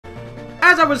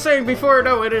as I was saying before,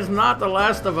 no, it is not The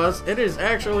Last of Us. It is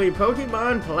actually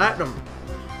Pokemon Platinum.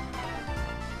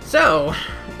 So,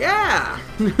 yeah.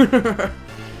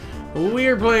 We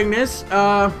are playing this.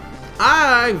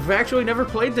 I've actually never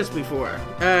played this before.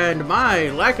 And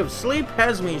my lack of sleep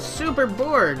has me super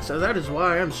bored. So that is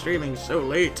why I'm streaming so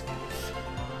late.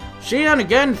 Shion,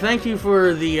 again, thank you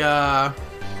for the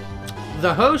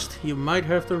host. You might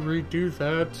have to redo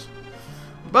that.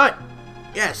 But,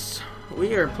 yes,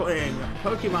 we are playing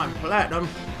Pokemon Platinum.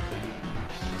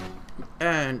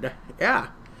 And, yeah.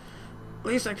 At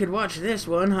least I could watch this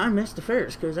one. I missed the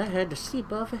first because I had to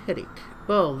sleep off a headache.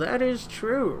 Well, that is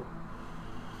true.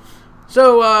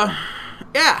 So,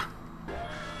 yeah.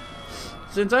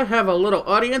 Since I have a little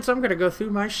audience, I'm going to go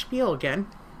through my spiel again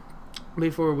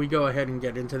before we go ahead and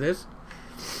get into this.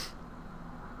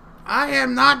 I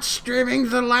am not streaming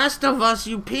The Last of Us,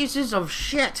 you pieces of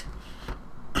shit.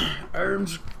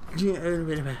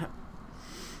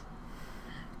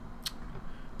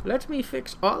 Let me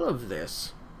fix all of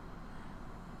this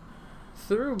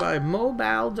through my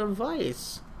mobile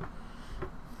device,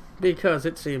 because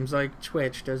it seems like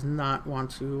Twitch does not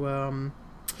want to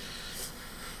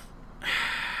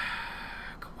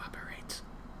cooperate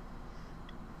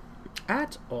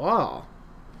at all.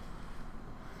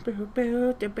 So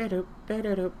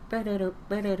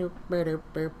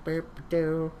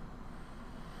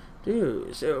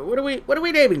what are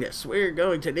we naming this? We're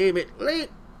going to name it Late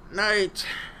Night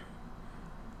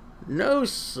No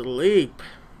Sleep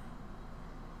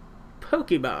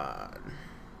Pokemon.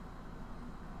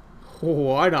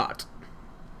 Why not?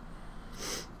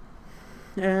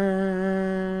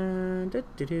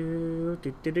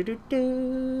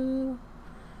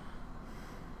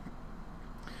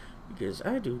 Because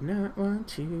I do not want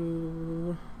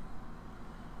to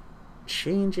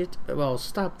change it. Well,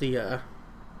 stop the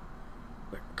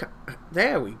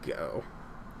there we go.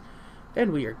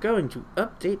 Then we are going to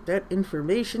update that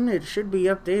information. It should be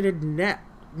updated now.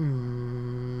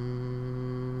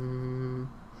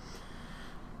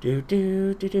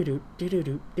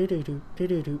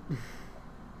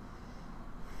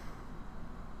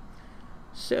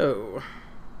 So,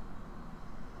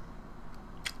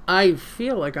 I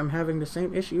feel like I'm having the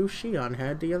same issue Shion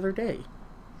had the other day.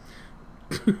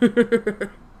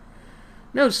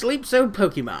 No sleep, so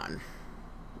Pokemon.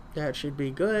 That should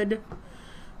be good.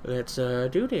 Let's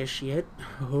do this shit.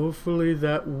 Hopefully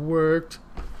that worked.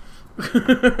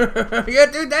 Yeah,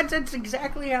 dude, that's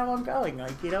exactly how I'm going.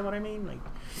 Like, you know what I mean? Like,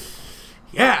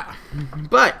 yeah.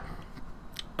 But,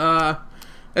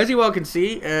 as you all can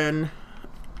see, and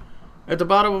at the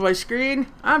bottom of my screen,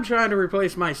 I'm trying to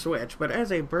replace my Switch. But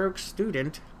as a broke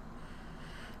student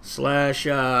slash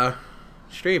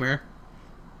streamer,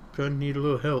 gonna need a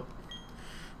little help.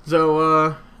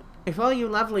 So, if all you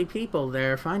lovely people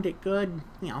there find it good,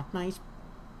 you know, nice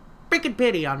freaking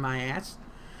pity on my ass,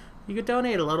 you could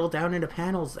donate a little down in the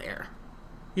panels there.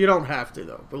 You don't have to,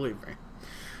 though, believe me.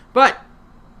 But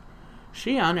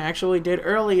Shion actually did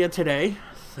earlier today.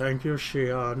 Thank you,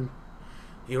 Shion.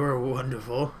 You are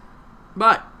wonderful.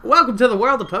 But welcome to the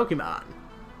world of Pokemon.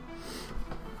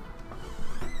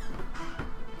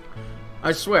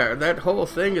 I swear, that whole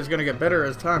thing is going to get better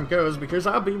as time goes because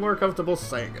I'll be more comfortable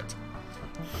saying it.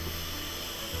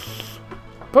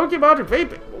 Pokemon and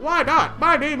vaping. Why not?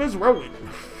 My name is Rowan.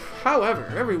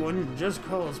 However, everyone just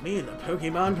calls me the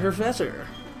Pokemon Professor.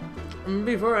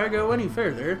 Before I go any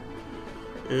further,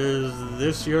 is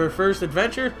this your first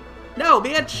adventure? No,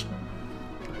 bitch!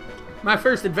 My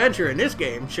first adventure in this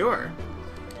game, sure.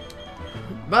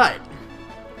 But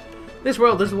this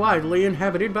world is widely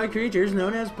inhabited by creatures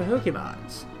known as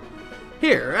Pokemons.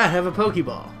 Here, I have a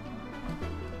Pokeball.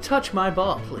 Touch my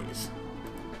ball, please.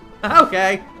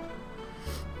 Okay.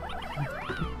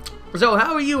 So,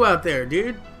 how are you out there,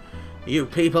 dude? You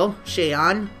people,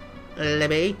 Shion,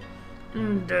 Libby,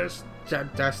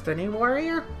 Destiny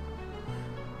Warrior?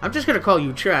 I'm just gonna call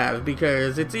you Trav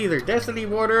because it's either Destiny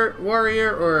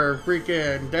Warrior or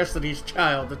freaking Destiny's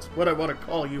Child. That's what I want to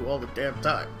call you all the damn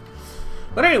time.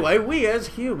 But anyway, we as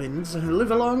humans live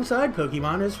alongside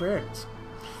Pokemon as friends.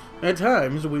 At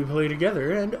times we play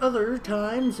together, and other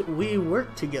times we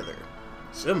work together.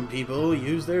 Some people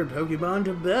use their Pokemon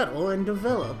to battle and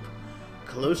develop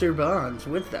closer bonds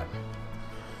with them.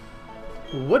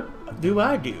 What do?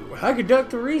 I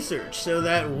conduct research so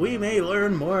that we may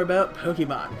learn more about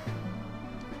Pokemon.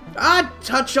 I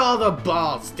touch all the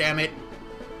balls, damn it.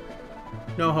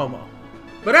 No homo.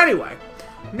 But anyway,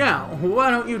 now,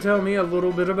 why don't you tell me a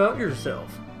little bit about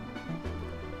yourself?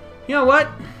 You know what?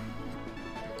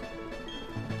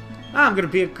 I'm gonna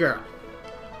be a girl.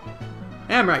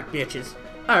 I'm right, bitches.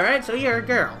 Alright, so you're a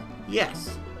girl.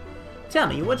 Yes. Tell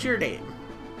me, what's your name?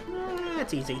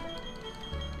 That's easy.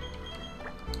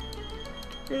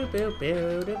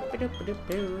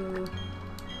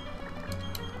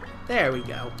 There we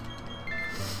go.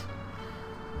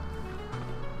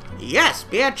 Yes,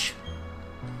 bitch!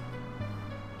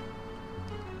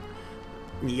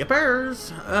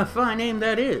 Yippers! A fine name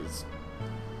that is.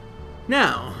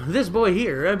 Now, this boy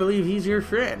here, I believe he's your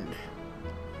friend.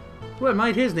 What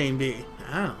might his name be?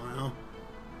 I don't know.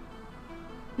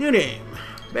 New name.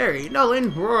 Barry,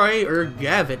 Nolan, Roy, or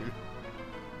Gavin.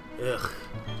 Ugh.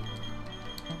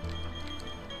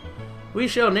 We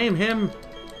shall name him...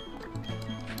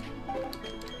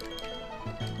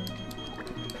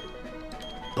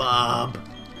 Bob.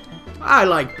 I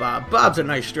like Bob. Bob's a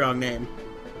nice, strong name.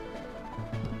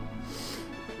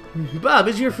 Bob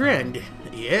is your friend.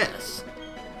 Yes.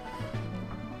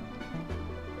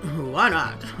 Why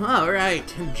not?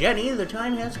 Alright, Jenny, the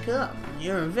time has come.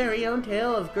 Your very own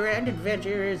tale of grand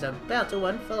adventure is about to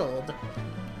unfold.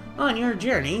 On your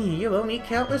journey, you will meet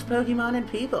countless Pokemon and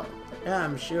people.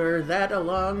 I'm sure that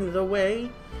along the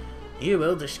way, you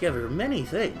will discover many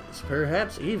things,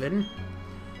 perhaps even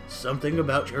something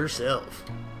about yourself.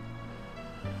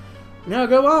 Now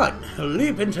go on,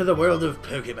 leap into the world of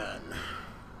Pokemon.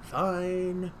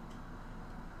 Fine.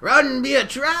 Run,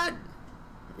 bitch, run!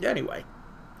 Anyway,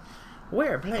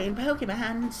 we're playing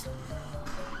Pokemons.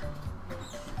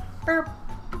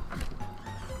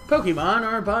 Pokemon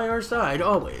are by our side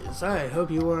always. I hope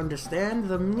you understand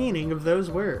the meaning of those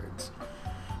words.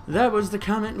 That was the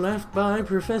comment left by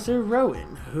Professor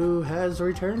Rowan, who has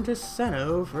returned to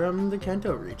Sinnoh from the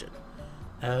Kanto region.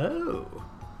 Oh.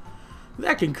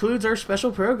 That concludes our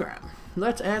special program.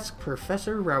 Let's ask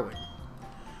Professor Rowan.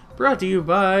 Brought to you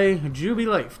by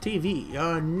Jubilife TV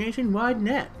on Nationwide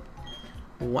Net.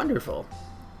 Wonderful.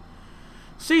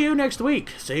 See you next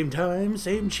week. Same time,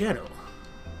 same channel.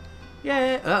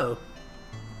 Yeah, uh-oh.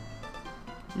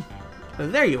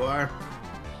 There you are.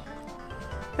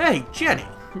 Hey, Jenny.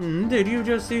 Did you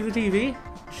just see the TV?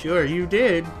 Sure you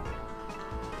did.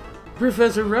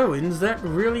 Professor Rowan's that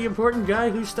really important guy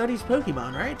who studies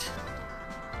Pokemon, right?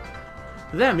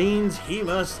 That means he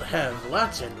must have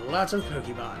lots and lots of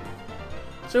Pokemon.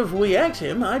 So if we ask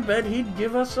him, I bet he'd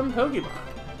give us some Pokemon.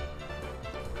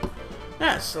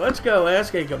 Yes, let's go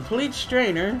ask a complete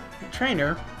stranger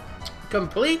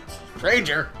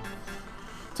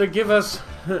to give us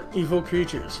evil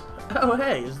creatures. Oh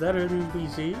hey, is that a new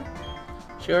PC?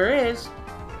 Sure is.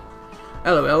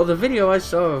 LOL, the video I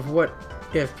saw of what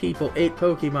if people ate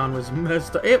Pokemon was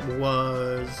messed up. It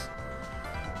was.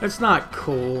 It's not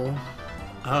cool.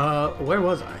 Where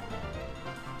was I?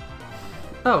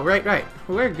 Oh, right.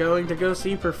 We're going to go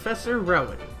see Professor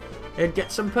Rowan and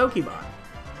get some Pokemon.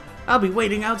 I'll be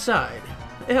waiting outside.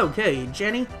 Okay,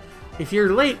 Jenny. If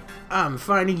you're late, I'm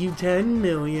fining you 10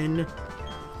 million.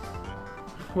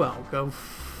 Well, go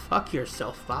fuck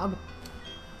yourself, Bob.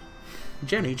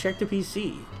 Jenny, check the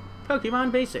PC.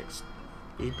 Pokemon Basics.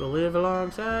 People live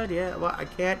alongside. Yeah, what? I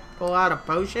can't pull out a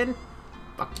potion?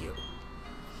 Fuck you.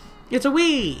 It's a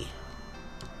Wii!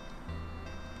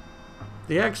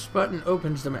 The X button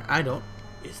opens the I don't...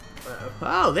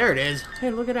 oh, there it is.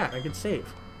 Hey, look at that. I can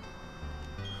save.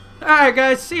 Alright,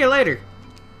 guys. See you later.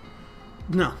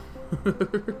 No.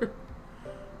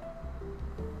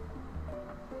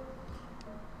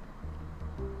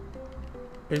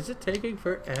 Is it taking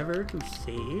forever to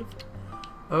save?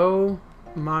 Oh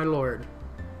my lord.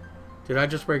 Did I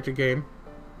just break the game?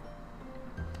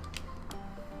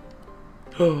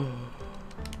 Oh,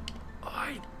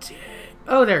 I did.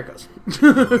 Oh, there it goes.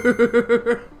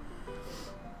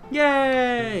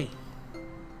 Yay!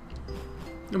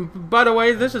 By the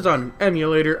way, this is on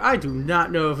emulator. I do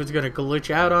not know if it's going to glitch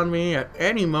out on me at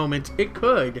any moment. It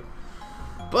could.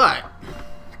 But,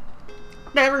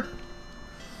 never.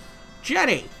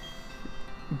 Jenny!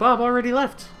 Bob already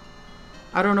left.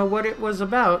 I don't know what it was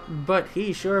about, but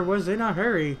he sure was in a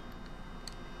hurry.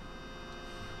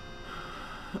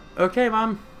 Okay,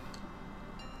 Mom.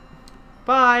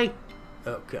 Bye.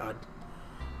 Oh, God.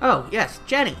 Oh, yes,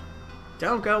 Jenny.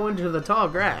 Don't go into the tall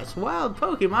grass. Wild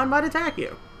Pokemon might attack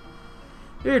you.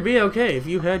 It'd be okay if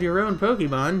you had your own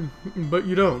Pokemon, but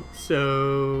you don't,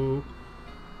 so...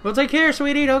 Well, take care,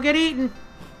 sweetie. Don't get eaten.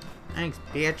 Thanks,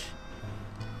 bitch.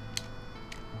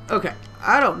 Okay,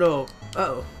 I don't know.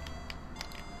 Uh-oh.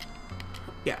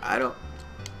 Yeah, I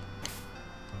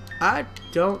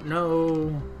don't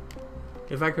know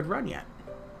if I could run yet.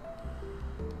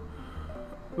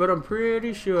 But I'm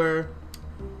pretty sure...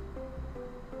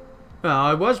 Well,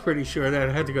 I was pretty sure that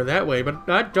I had to go that way, but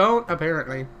I don't,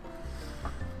 apparently.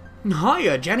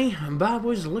 Hiya, Jenny. Bob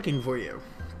was looking for you.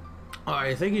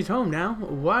 I think he's home now.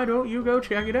 Why don't you go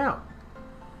check it out?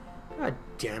 God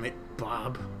damn it,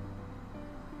 Bob.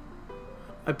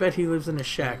 I bet he lives in a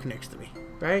shack next to me,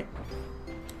 right?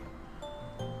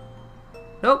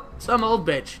 Nope, some old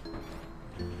bitch.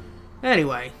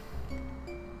 Anyway.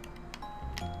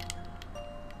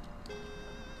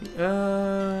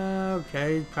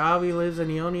 Okay, probably lives in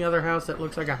the only other house that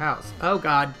looks like a house. Oh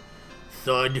god.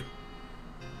 Thud.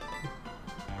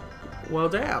 Well,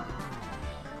 damn.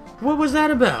 What was that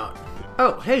about?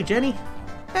 Oh, hey, Jenny.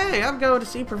 Hey, I'm going to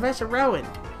see Professor Rowan.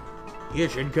 You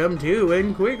should come too,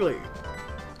 and quickly.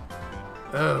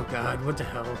 Oh god, what the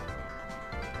hell?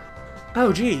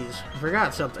 Oh geez, I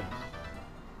forgot something.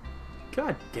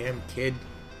 God damn kid.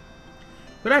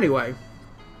 But anyway.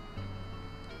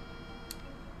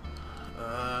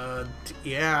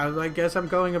 Yeah, I guess I'm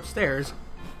going upstairs.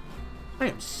 I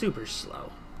am super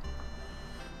slow.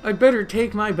 I'd better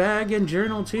take my bag and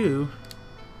journal too.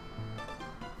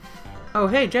 Oh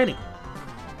hey Jenny.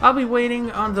 I'll be waiting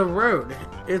on the road.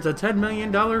 It's a $10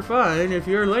 million fine if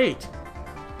you're late.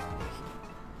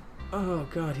 Oh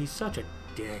god, he's such a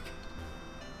dick.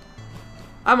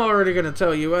 I'm already gonna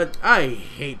tell you what, I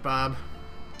hate Bob.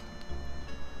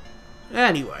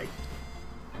 Anyway.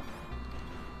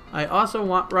 I also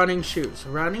want running shoes.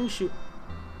 Running shoes.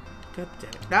 God damn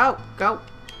it. No, go.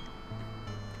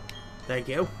 Thank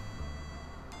you.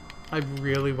 I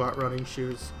really want running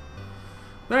shoes.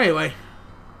 But anyway.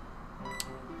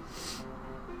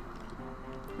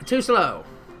 Too slow.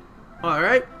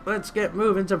 Alright, let's get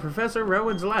moving to Professor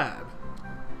Rowan's lab.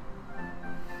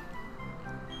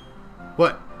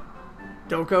 What?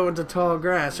 Don't go into tall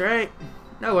grass, right?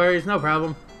 No worries, no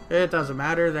problem. It doesn't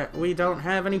matter that we don't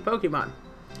have any Pokemon.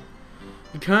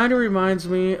 It kinda reminds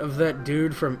me of that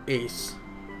dude from Ace.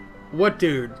 What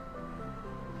dude?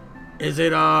 Is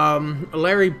it,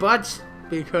 Larry Butts?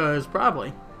 Because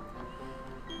probably.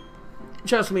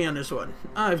 Trust me on this one.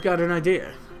 I've got an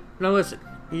idea. Now listen,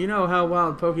 you know how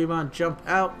wild Pokemon jump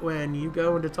out when you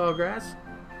go into tall grass?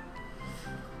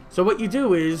 So what you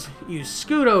do is, you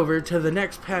scoot over to the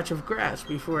next patch of grass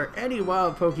before any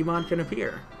wild Pokemon can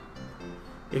appear.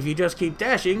 If you just keep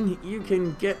dashing, you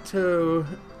can get to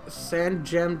Sand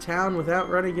Gem Town without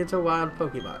running into wild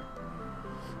Pokemon.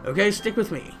 Okay, stick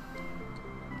with me.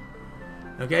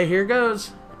 Okay, here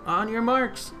goes. On your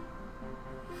marks.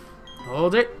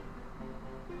 Hold it.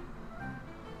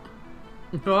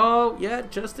 Oh, yeah,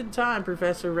 just in time,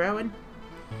 Professor Rowan.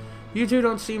 You two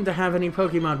don't seem to have any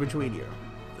Pokemon between you.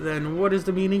 Then what is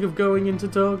the meaning of going into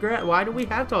tall grass? Why do we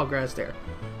have tall grass there?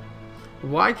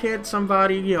 Why can't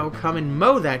somebody, you know, come and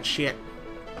mow that shit?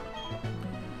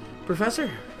 Professor?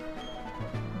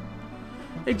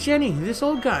 Hey, Jenny, this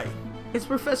old guy. It's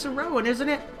Professor Rowan, isn't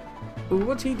it?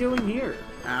 What's he doing here?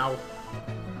 Ow.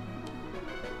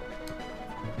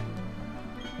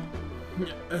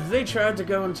 They tried to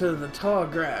go into the tall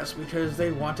grass because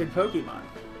they wanted Pokemon.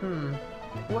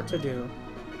 What to do?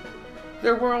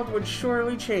 Their world would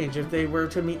surely change if they were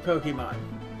to meet Pokemon.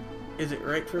 Is it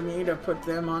right for me to put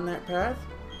them on that path?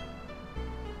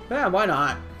 Yeah, why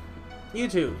not? You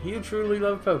two, you truly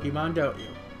love Pokemon, don't you?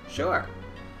 Sure.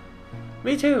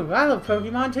 Me too, I love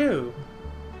Pokemon too.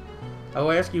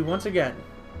 I'll ask you once again.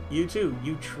 You two,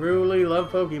 you truly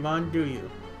love Pokemon, do you?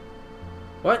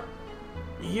 What?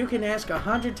 You can ask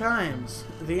 100 times.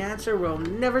 The answer will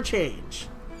never change.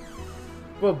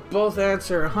 We'll both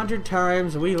answer 100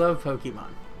 times we love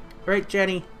Pokemon. Right,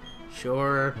 Jenny?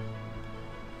 Sure.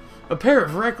 A pair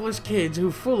of reckless kids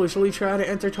who foolishly try to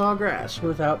enter tall grass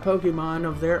without Pokemon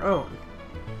of their own.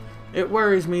 It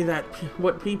worries me that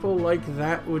what people like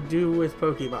that would do with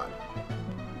Pokemon.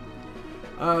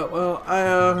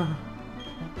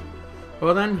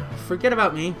 Well then, forget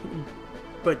about me,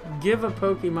 but give a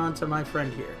Pokemon to my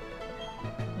friend here.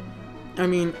 I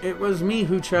mean, it was me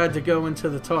who tried to go into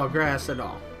the tall grass and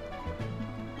all.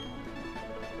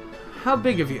 How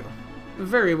big of you?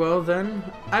 Very well then,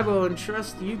 I will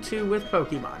entrust you two with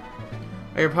Pokemon.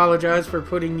 I apologize for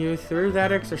putting you through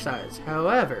that exercise.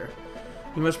 However,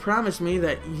 you must promise me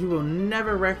that you will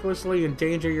never recklessly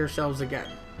endanger yourselves again.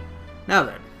 Now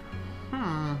then.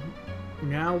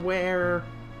 Now where?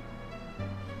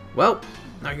 Well,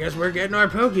 I guess we're getting our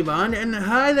Pokemon, and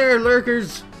hi there,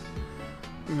 lurkers!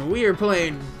 We are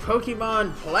playing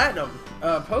Pokemon Platinum,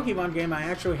 a Pokemon game I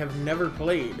actually have never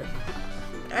played.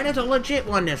 And it's a legit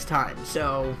one this time,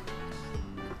 so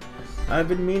I've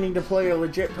been meaning to play a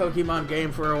legit Pokemon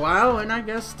game for a while, and I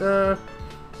guess I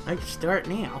can start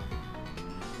now.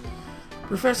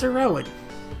 Professor Rowan,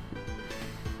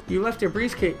 you left your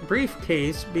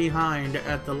briefcase behind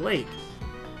at the lake.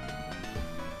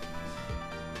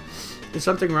 Is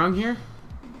something wrong here?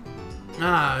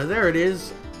 Ah, there it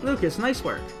is. Lucas, nice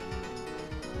work.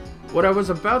 What I was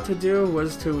about to do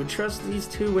was to entrust these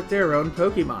two with their own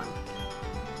Pokemon.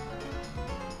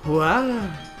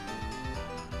 Wow.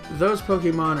 Those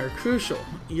Pokemon are crucial.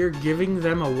 You're giving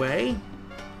them away?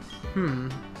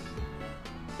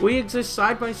 We exist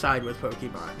side by side with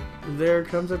Pokemon. There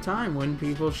comes a time when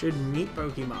people should meet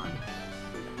Pokemon.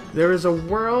 There is a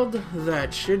world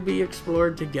that should be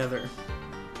explored together.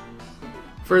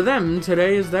 For them,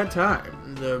 today is that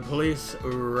time. The place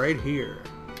right here.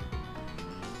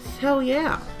 Hell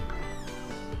yeah.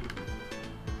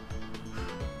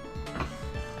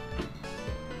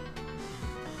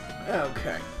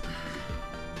 Okay.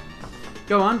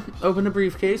 Go on, open the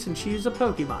briefcase and choose a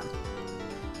Pokemon.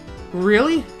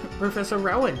 Really? Professor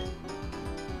Rowan?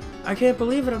 I can't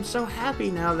believe it. I'm so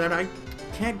happy now that I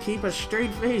can't keep a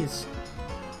straight face.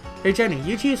 Hey Jenny,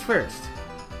 you choose first.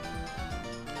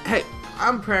 Hey,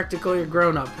 I'm practically a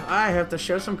grown-up. I have to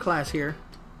show some class here.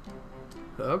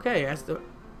 Okay, that's the...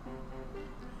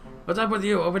 What's up with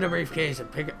you? Open the briefcase and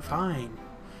pick it. Fine.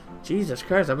 Jesus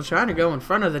Christ, I was trying to go in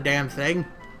front of the damn thing.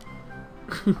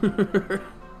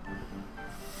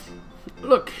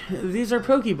 Look, these are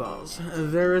Pokeballs.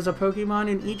 There is a Pokemon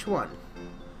in each one.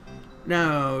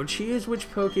 Now, choose which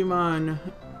Pokemon...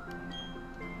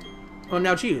 Well,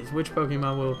 now choose which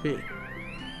Pokemon will it be.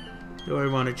 Do I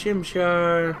want a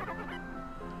Chimchar?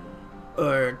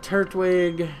 Or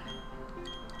Turtwig?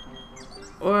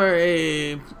 Or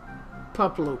a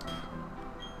Puploop?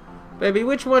 Baby,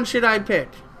 which one should I pick?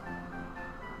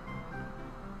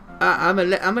 I'm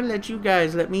gonna let you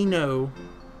guys let me know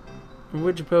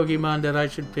which Pokemon that I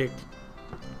should pick.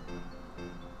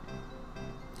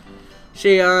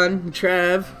 Shayon,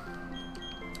 Trav,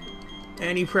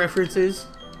 any preferences?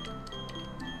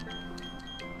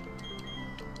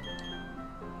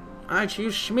 I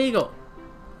choose Schmeagle.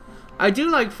 I do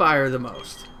like Fire the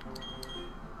most.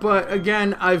 But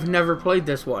again, I've never played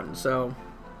this one, so...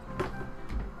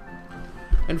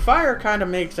 And Fire kind of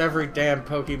makes every damn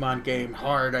Pokemon game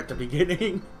hard at the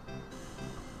beginning.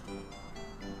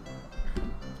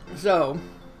 So...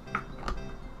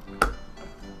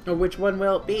 which one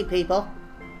will it be, people?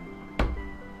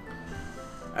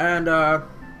 And, I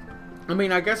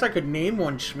mean, I guess I could name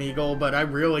one Schmeagle, but I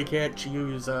really can't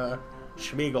choose,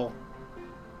 Schmeagle.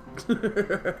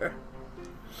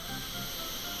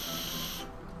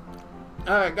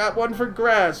 Alright, got one for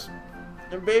grass.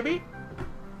 And baby?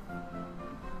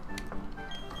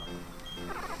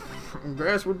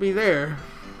 Grass would be there.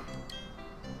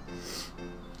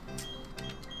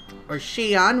 Or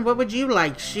Shion, what would you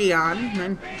like, Shion?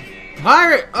 And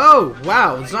Pirate! Oh,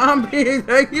 wow, Zombie,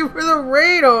 thank you for the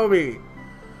raid, homie!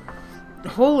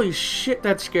 Holy shit,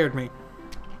 that scared me.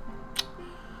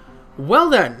 Well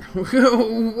then,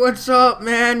 what's up,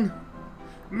 man?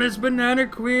 Miss Banana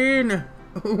Queen,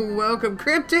 welcome,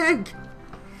 Cryptic!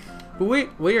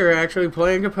 We are actually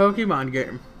playing a Pokemon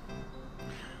game.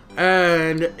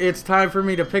 And it's time for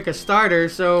me to pick a starter,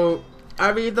 so,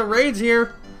 I mean, the raid's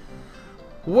here.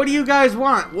 What do you guys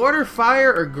want? Water,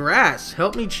 fire, or grass?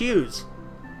 Help me choose.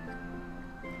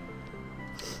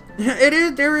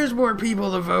 There is more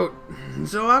people to vote,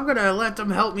 so I'm gonna let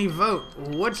them help me vote.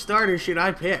 What starter should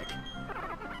I pick?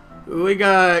 We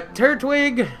got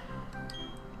Turtwig,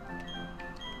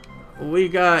 we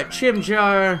got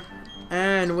Chimchar,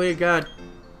 and we got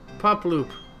Puploop.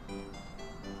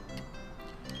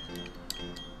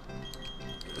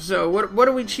 So what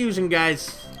are we choosing,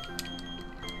 guys?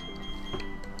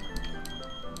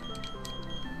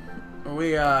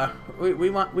 We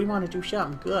want to do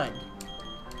something good.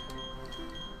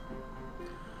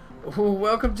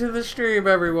 Welcome to the stream,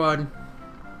 everyone.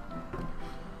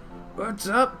 What's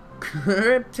up,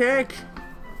 Cryptic?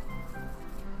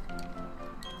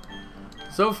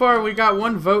 So far, we got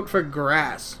one vote for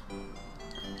grass.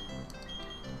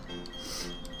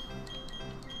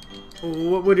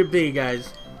 What would it be,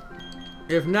 guys?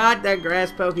 If not, that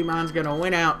grass Pokemon's gonna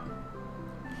win out.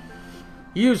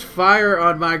 Use fire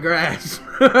on my grass.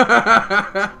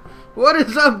 What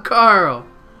is up, Carl?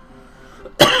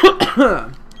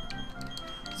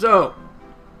 So,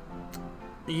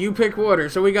 you pick water.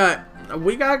 So we got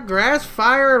grass,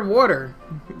 fire, and water.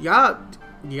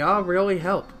 Y'all really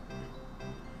help.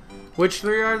 Which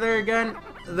three are there again?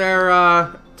 They're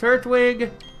Turtwig,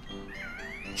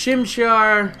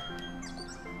 Chimchar,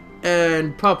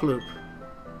 and Puploop.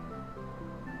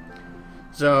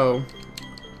 So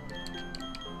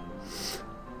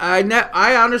I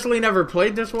honestly never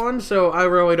played this one, so I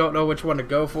really don't know which one to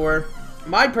go for.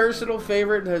 My personal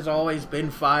favorite has always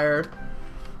been Fire,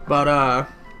 but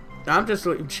I'm just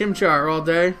Chimchar all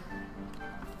day.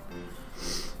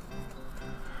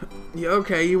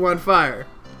 Okay, you want fire.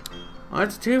 Well,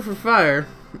 that's 2 for fire.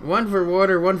 1 for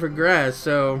water, 1 for grass,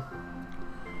 so...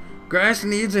 Grass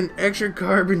needs an extra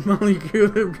carbon molecule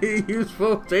to be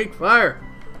useful. Take fire.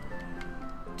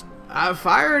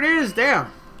 Fire it is,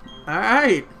 damn.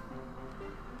 Alright.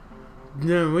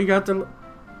 No, we got the...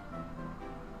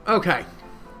 Okay.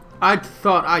 I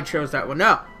thought I chose that one.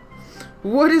 Now,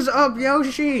 what is up,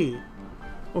 Yoshi?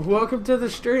 Welcome to the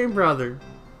stream, brother.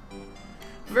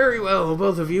 Very well,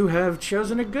 both of you have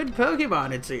chosen a good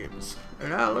Pokemon, it seems.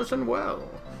 Now listen well.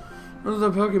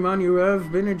 The Pokemon you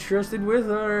have been entrusted with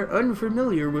are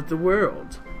unfamiliar with the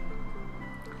world.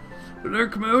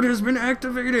 Lurk mode has been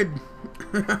activated.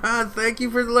 Thank you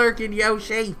for lurking,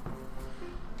 Yoshi.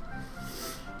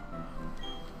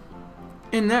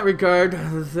 In that regard,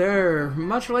 they're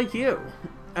much like you.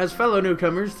 As fellow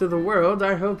newcomers to the world,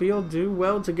 I hope you'll do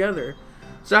well together.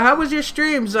 So how was your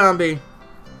stream, Zombie?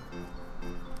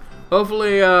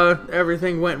 Hopefully,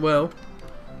 everything went well.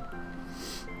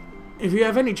 If you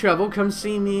have any trouble, come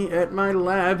see me at my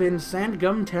lab in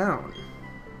Sandgum Town.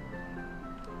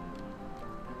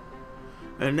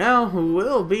 And now,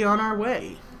 we'll be on our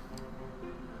way.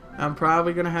 I'm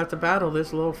probably gonna have to battle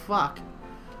this little fuck.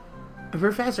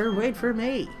 Professor, wait for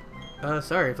me.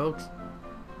 Sorry, folks.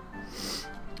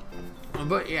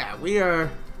 But yeah, we're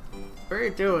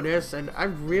doing this, and I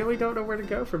really don't know where to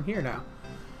go from here now.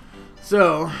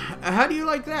 So, how do you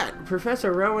like that?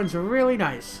 Professor Rowan's really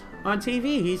nice. On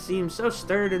TV, he seems so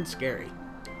stern and scary.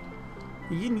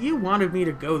 You wanted me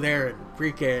to go there and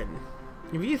freaking...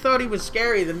 If you thought he was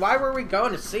scary, then why were we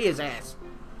going to see his ass?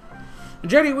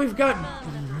 Jenny, we've got...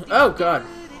 Oh, God.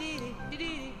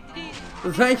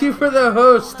 Thank you for the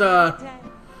host,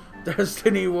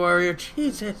 Destiny Warrior.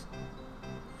 Jesus.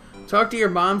 Talk to your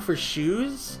mom for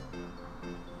shoes?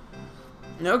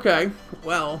 Okay.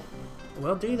 Well,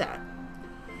 we'll do that.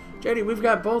 Jenny, we've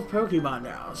got both Pokemon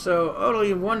now, so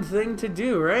only one thing to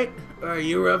do, right? Are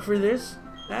you up for this?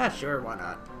 Ah, sure, why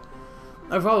not?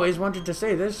 I've always wanted to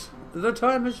say this. The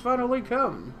time has finally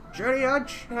come. Jenny, I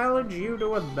challenge you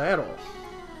to a battle.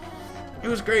 It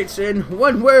was great, Sin.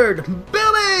 One word.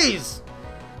 Boobies!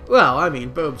 Well, I mean,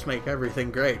 boobs make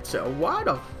everything great, so why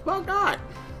the fuck not?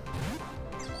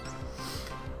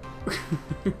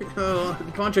 Oh, a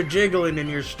bunch of jiggling in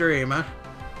your stream, huh?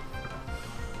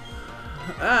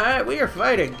 Alright, we are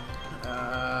fighting.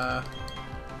 I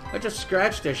just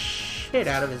scratched the shit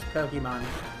out of his Pokemon.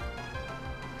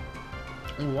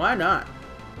 Why not?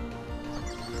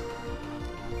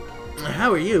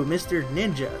 How are you, Mr.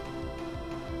 Ninja?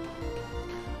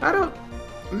 I don't...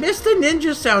 Mr.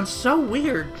 Ninja sounds so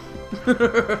weird.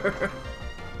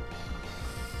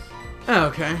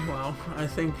 Okay, well, I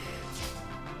think...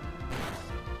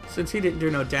 Since he didn't do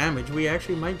no damage, we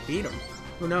actually might beat him.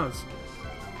 Who knows?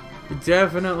 We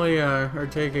definitely are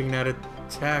taking that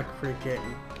attack freaking.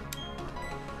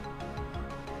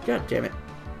 God damn it.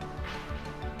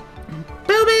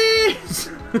 Boobies!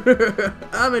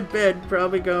 I'm in bed,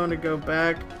 probably going to go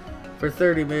back for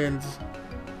 30 minutes.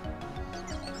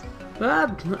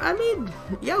 I mean,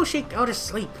 Yoshi, go to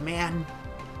sleep, man.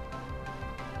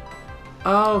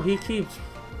 Oh, he keeps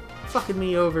fucking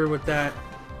me over with that.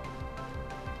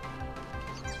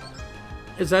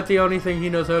 Is that the only thing he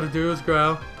knows how to do is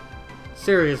growl?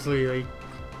 Seriously, like...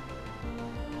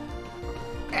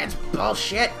 That's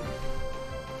bullshit!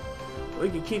 We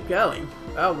can keep going.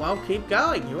 Oh, well, keep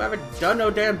going. You haven't done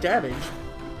no damn damage.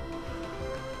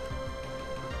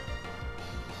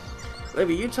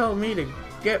 Libby, you told me to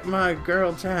get my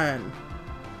girl tan.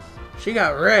 She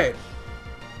got red.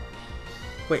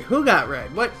 Wait, who got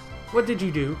red? What did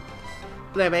you do?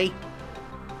 Libby?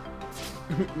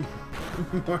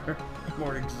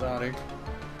 more exotic.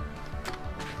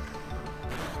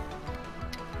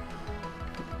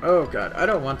 Oh god, I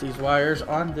don't want these wires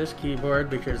on this keyboard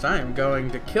because I am going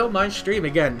to kill my stream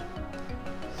again.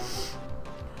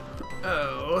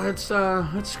 Oh, let's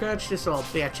scratch this little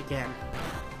bitch again.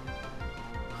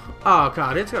 Oh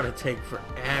god, it's gonna take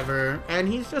forever, and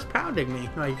he's just pounding me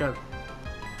like a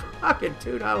fucking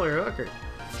 $2 hooker.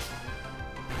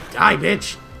 Die,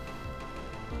 bitch!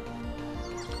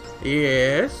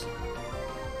 Yes?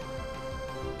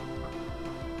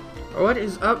 What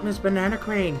is up, Miss Banana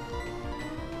Crane?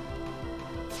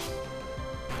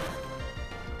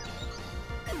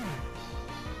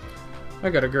 I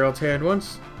got a girl tan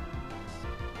once.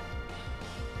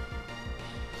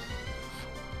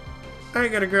 I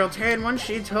got a girl tan once.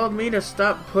 She told me to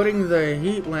stop putting the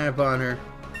heat lamp on her.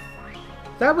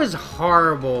 That was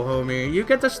horrible, homie. You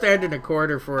get to stand in a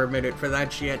corner for a minute for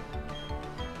that shit.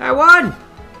 I won!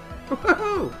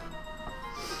 Woohoo!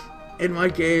 In my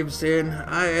game, Sin,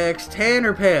 I asked tan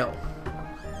or pale.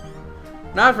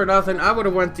 Not for nothing, I would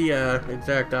have went the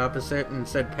exact opposite and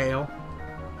said pale.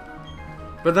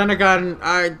 But then again,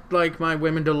 I like my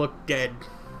women to look dead.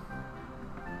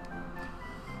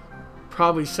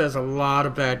 Probably says a lot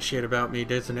of bad shit about me,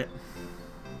 doesn't it?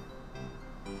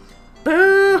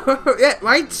 Boo! Yeah,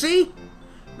 right, see?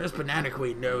 Miss Banana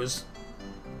Queen knows.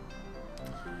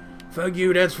 Fuck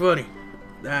you, that's funny.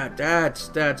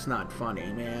 That's not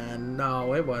funny, man.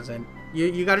 No, it wasn't.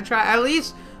 You gotta try, at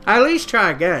least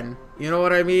try again. You know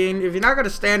what I mean? If you're not gonna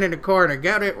stand in the corner,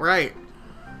 get it right.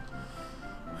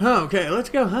 Okay, let's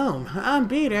go home. I'm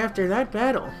beat after that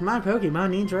battle. My Pokemon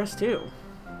needs rest too.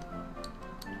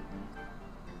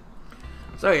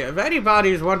 So yeah, if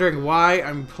anybody's wondering why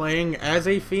I'm playing as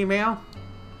a female,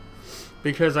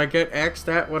 because I get X'd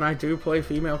at when I do play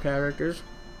female characters.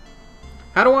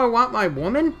 How do I want my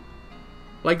woman?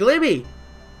 Like Libby.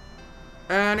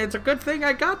 And it's a good thing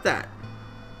I got that.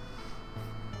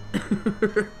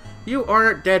 You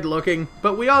aren't dead looking,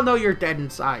 but we all know you're dead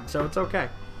inside, so it's okay.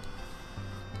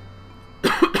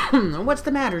 What's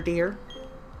the matter, dear?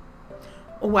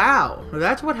 Wow,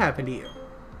 that's what happened to you.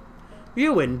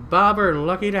 You and Bob are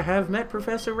lucky to have met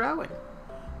Professor Rowan.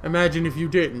 Imagine if you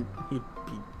didn't. He'd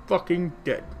be fucking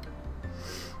dead.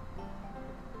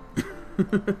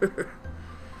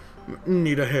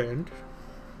 Need a hand?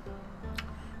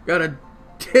 Gotta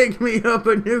dig me up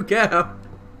a new cow.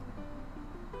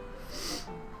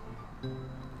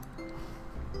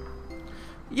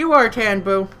 You are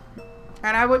Tanboo,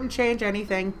 and I wouldn't change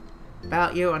anything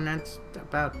about you, and that's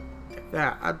about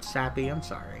that. I'm sappy, I'm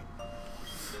sorry.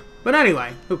 But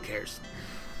anyway, who cares?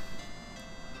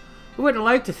 Who wouldn't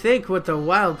like to think what the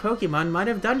wild Pokemon might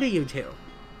have done to you two?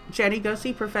 Jenny, go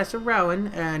see Professor Rowan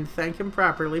and thank him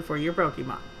properly for your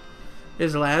Pokemon.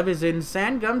 His lab is in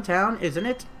Sandgum Town, isn't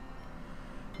it?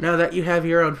 Now that you have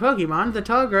your own Pokemon, the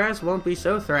tall grass won't be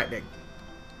so threatening.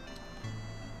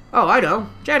 Oh, I know.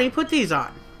 Jenny, put these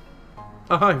on.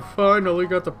 I finally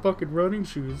got the fucking running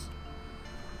shoes.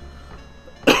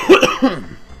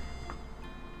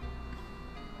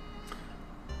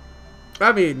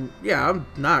 I mean, yeah, I'm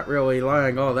not really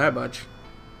lying all that much.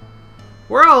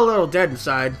 We're all a little dead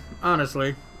inside,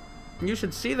 honestly. You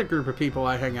should see the group of people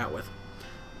I hang out with.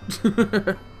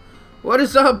 What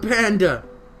is up, Panda?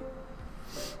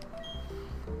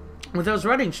 With those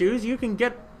running shoes, you can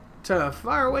get to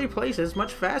faraway places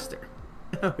much faster.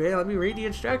 Okay, let me read the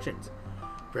instructions.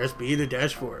 Press B to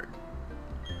dash forward.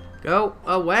 Go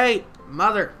away,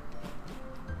 mother.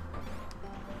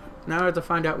 Now I have to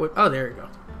find out what... Oh, there you go.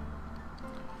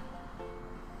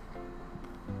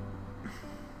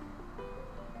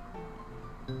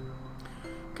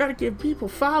 Gotta give people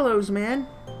follows, man.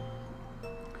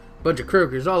 Bunch of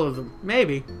croakers, all of them.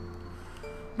 Maybe.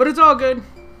 But it's all good.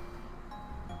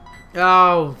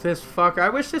 Oh, this fucker. I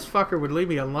wish this fucker would leave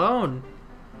me alone.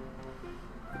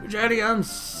 Jenny, I'm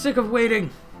sick of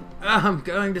waiting. I'm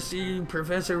going to see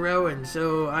Professor Rowan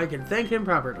so I can thank him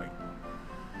properly.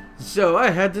 So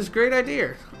I had this great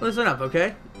idea. Listen up,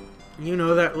 okay? You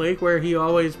know that lake where he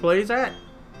always plays at?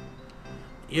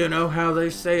 You know how they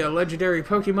say a legendary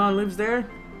Pokemon lives there?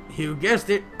 You guessed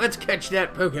it. Let's catch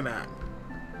that Pokemon.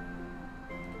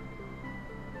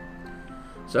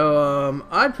 So,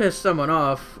 I pissed someone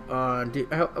off on...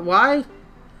 Why?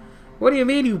 What do you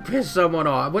mean you pissed someone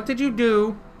off? What did you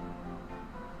do?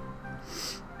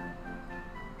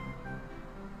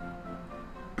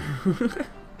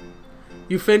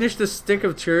 You finished the Stick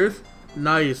of Truth?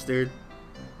 Nice, dude.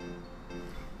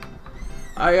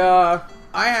 I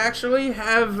actually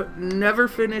have never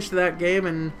finished that game,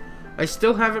 and I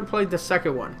still haven't played the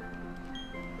second one.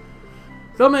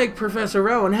 They'll make Professor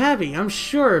Rowan happy, I'm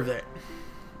sure of it.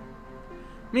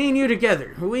 Me and you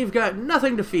together, we've got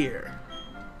nothing to fear.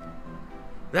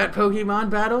 That Pokemon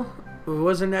battle?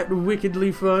 Wasn't that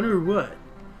wickedly fun or what?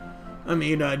 I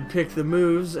mean, I'd pick the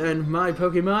moves and my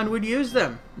Pokemon would use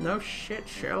them. No shit,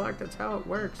 Sherlock, that's how it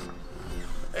works.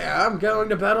 Yeah, I'm going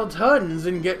to battle tons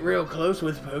and get real close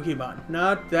with Pokemon.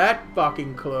 Not that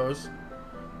fucking close.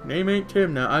 Name ain't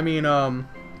Tim now. I mean,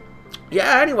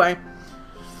 yeah, anyway.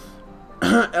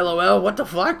 LOL, what the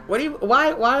fuck? What do you,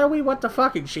 why are we what the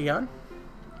fucking, Shion?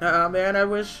 Man, I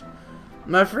wish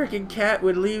my freaking cat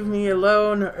would leave me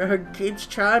alone. Keeps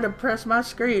trying to press my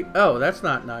screen. Oh, that's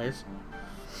not nice.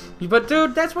 But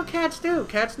dude, that's what cats do.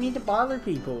 Cats need to bother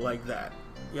people like that.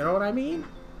 You know what I mean?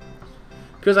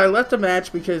 Because I left the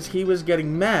match because he was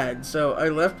getting mad. So I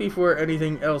left before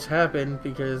anything else happened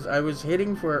because I was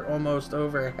hitting for almost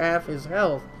over half his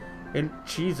health. And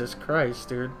Jesus Christ,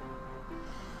 dude.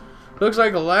 Looks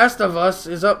like The Last of Us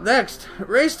is up next.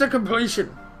 Race to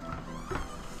completion.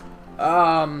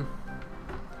 Yeah,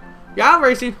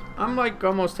 Racy. I'm like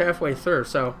almost halfway through,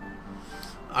 so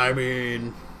I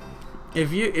mean,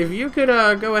 if you could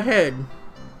go ahead.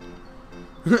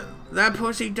 That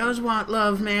pussy does want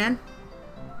love, man.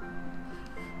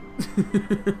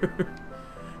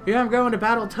 Yeah, I'm going to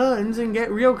battle tons and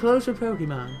get real close with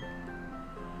Pokemon.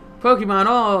 Pokemon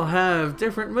all have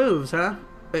different moves, huh?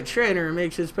 A trainer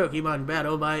makes his Pokemon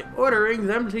battle by ordering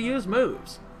them to use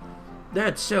moves.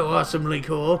 That's so awesomely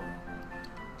cool.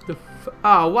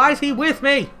 Oh, why is he with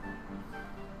me?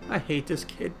 I hate this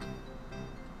kid.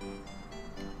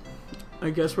 I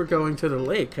guess we're going to the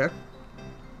lake, huh?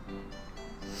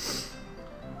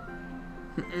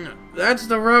 That's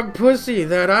the wrong pussy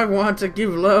that I want to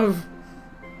give love.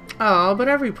 Oh, but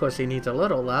every pussy needs a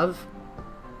little love.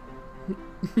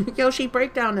 Yoshi,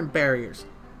 break down them barriers.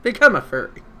 Become a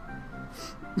furry.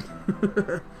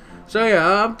 So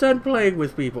yeah, I'm done playing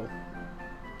with people.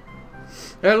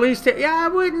 At least, yeah, I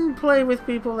wouldn't play with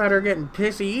people that are getting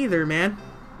pissy either, man.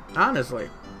 Honestly.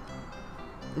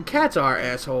 Cats are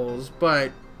assholes,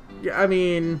 but, I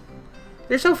mean,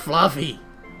 they're so fluffy.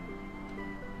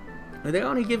 They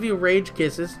only give you rage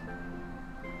kisses.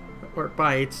 Or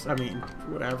bites, I mean,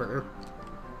 whatever.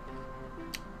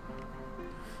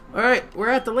 Alright, we're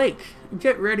at the lake.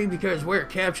 Get ready because we're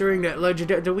capturing that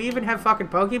legendary... Do we even have fucking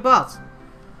Pokeballs?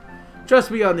 Trust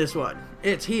me on this one.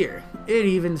 It's here. It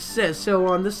even says so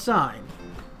on the sign.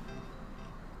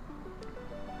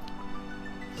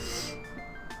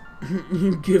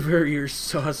 Give her your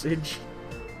sausage.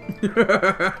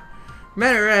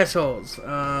 Men are assholes,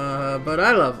 but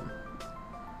I love them.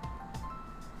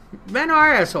 Men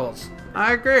are assholes.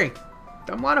 I agree.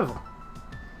 I'm one of them.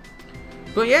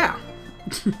 But yeah.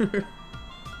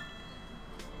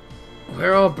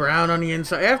 We're all brown on the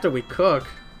inside. After we cook,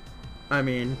 I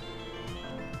mean,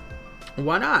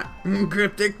 why not?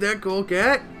 Cryptic, that cool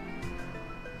cat.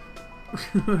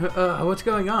 What's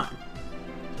going on?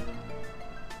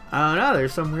 I don't know.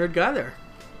 There's some weird guy there.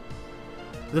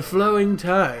 The flowing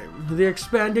time. The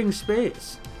expanding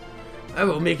space. I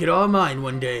will make it all mine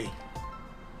one day.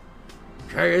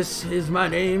 Caius is my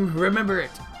name. Remember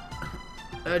it.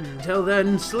 Until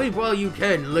then, sleep while you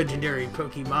can, legendary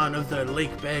Pokemon of the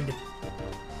lake bed.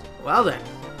 Well then.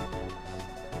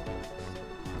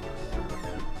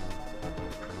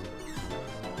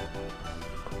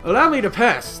 Allow me to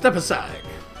pass. Step aside.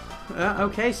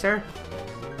 Okay, sir.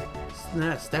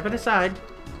 Stepping aside.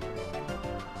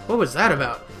 What was that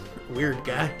about? Weird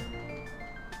guy.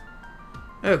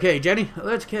 Okay, Jenny,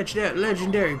 let's catch that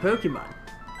legendary Pokemon.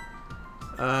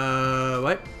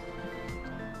 What?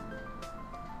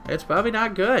 It's probably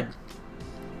not good.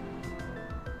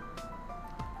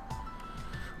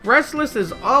 Restless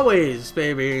as always,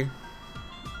 baby.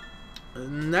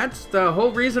 And that's the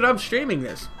whole reason I'm streaming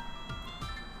this.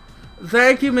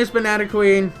 Thank you, Miss Banana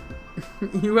Queen.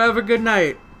 You have a good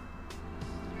night.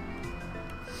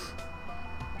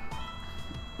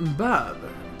 Bob.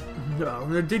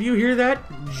 Oh, did you hear that,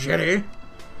 Jenny?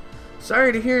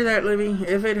 Sorry to hear that, Libby.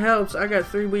 If it helps, I got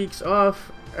 3 weeks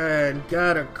off and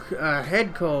got a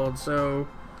head cold, so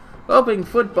hoping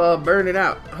football burn it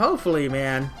out. Hopefully,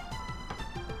 man.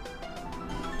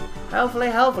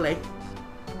 Hopefully.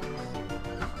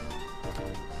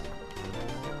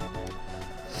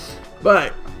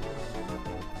 But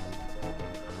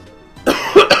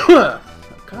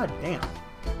God damn.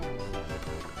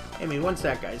 Give me one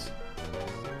sec, guys.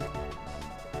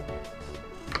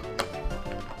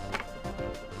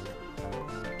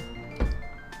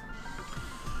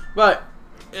 But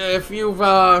if you've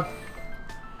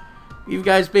you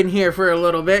guys been here for a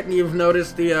little bit and you've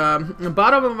noticed the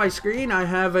bottom of my screen, I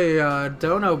have a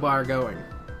dono bar going.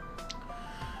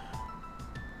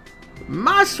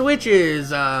 My Switch is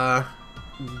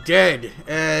dead,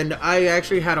 and I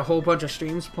actually had a whole bunch of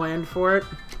streams planned for it.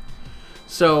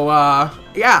 So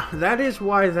yeah, that is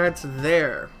why that's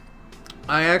there.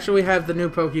 I actually have the new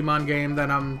Pokemon game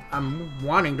that I'm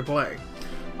wanting to play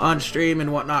on stream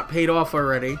and whatnot paid off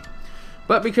already.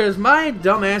 But because my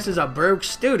dumbass is a broke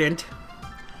student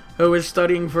who is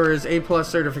studying for his A+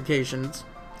 certifications,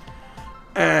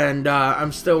 and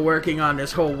I'm still working on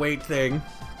this whole weight thing,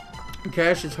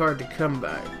 cash is hard to come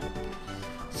by.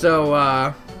 So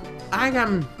I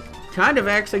am kind of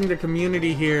asking the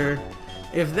community here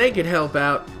if they could help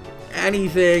out.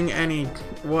 Anything, any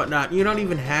whatnot. You don't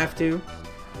even have to.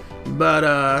 But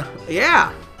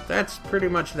yeah, that's pretty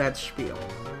much that spiel.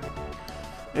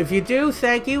 If you do,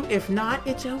 thank you. If not,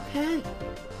 it's okay,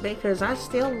 because I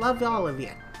still love all of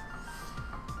you.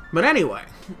 But anyway,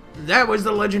 that was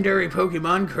the legendary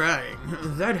Pokemon crying.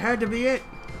 That had to be it.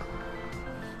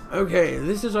 Okay,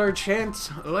 this is our chance.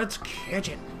 Let's catch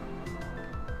it.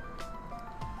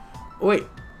 Wait,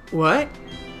 What?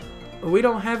 We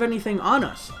don't have anything on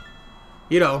us.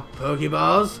 You know,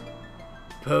 Pokeballs,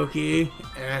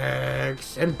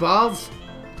 Poke-X, and balls.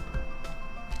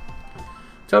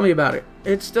 Tell me about it.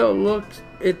 It's still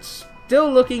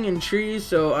looking in trees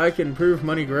so I can prove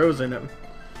money grows in them.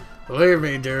 Believe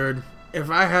me, dude. If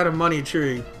I had a money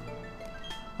tree,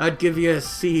 I'd give you a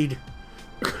seed.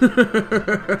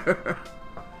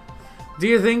 Do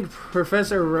you think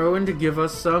Professor Rowan to give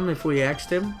us some if we asked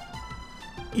him?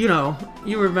 You know,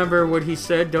 you remember what he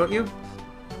said, don't you?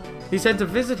 He said to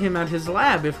visit him at his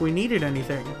lab if we needed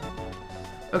anything.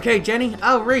 Okay, Jenny,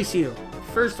 I'll race you.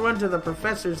 First one to the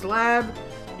professor's lab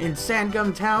in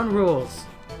Sandgum Town rules.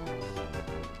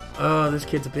 Oh, this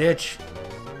kid's a bitch.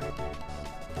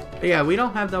 But yeah, we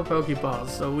don't have no Pokeballs,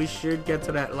 so we should get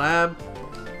to that lab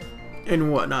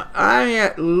and whatnot. I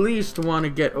at least want to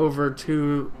get over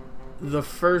to the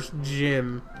first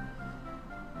gym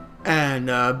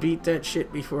and beat that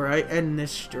shit before I end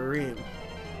this stream.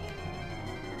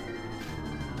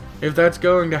 If that's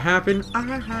going to happen,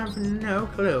 I have no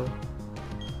clue.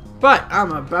 But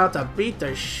I'm about to beat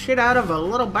the shit out of a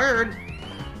little bird.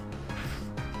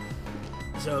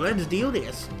 So let's do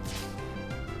this.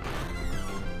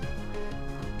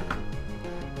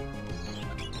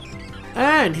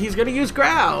 And he's gonna use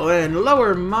Growl and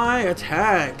lower my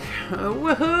attack.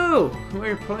 Woohoo!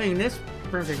 We're playing this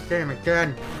perfect game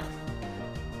again.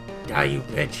 Die, you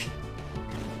bitch.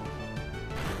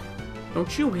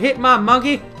 Don't you hit my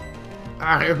monkey!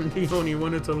 I am the only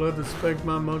one that's allowed to spank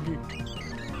my monkey.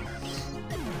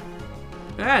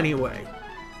 Anyway.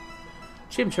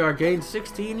 Chimchar gains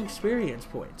 16 experience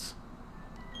points.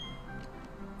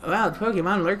 Wild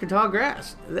Pokemon lurk in tall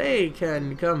grass. They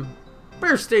can come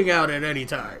bursting out at any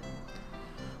time.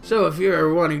 So if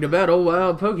you're wanting to battle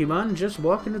wild Pokemon, just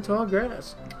walk into tall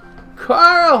grass.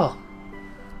 Carl!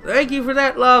 Thank you for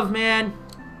that love, man.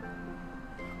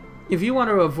 If you want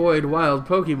to avoid wild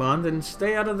Pokemon, then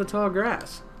stay out of the tall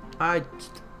grass. I'm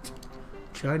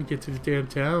trying to get to the damn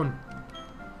town.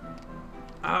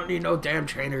 I don't need no damn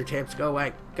trainer tips. Go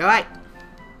away. Go away!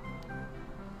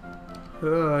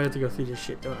 Oh, I have to go through this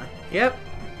shit, don't I? Yep.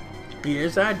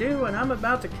 Yes, I do, and I'm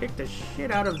about to kick the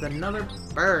shit out of another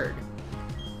bird.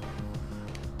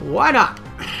 Why not?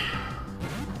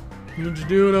 Let's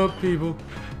do it up, people.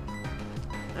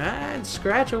 And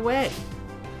scratch away.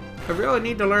 I really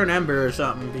need to learn Ember or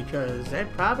something, because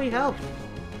that'd probably help.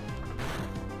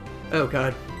 Oh,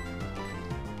 God.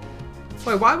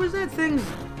 Wait, why was that thing,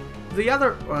 the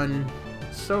other one,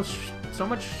 so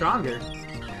much stronger?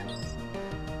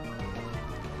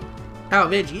 Oh,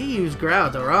 bitch, you used Growl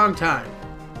at the wrong time.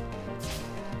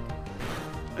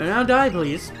 And now die,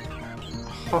 please.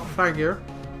 Oh, thank you.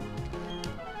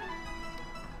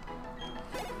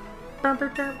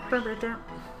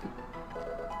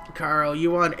 Carl,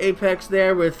 you on Apex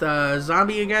there with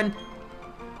Zombie again?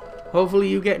 Hopefully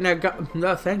you getting that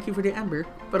no, thank you for the Ember.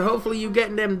 But hopefully you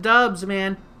getting them dubs,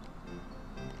 man.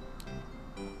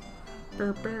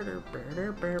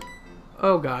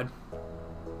 Oh, God.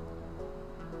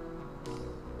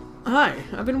 Hi,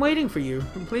 I've been waiting for you.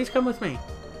 Please come with me.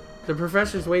 The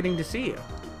professor's waiting to see you.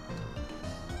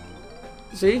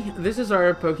 See, this is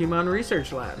our Pokemon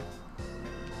research lab.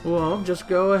 Well, just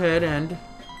go ahead and...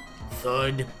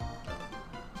 Thud.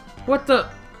 What the...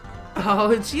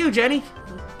 Oh, it's you, Jenny.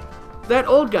 That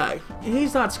old guy.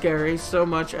 He's not scary so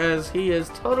much as he is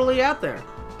totally out there.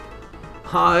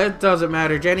 Aw, it doesn't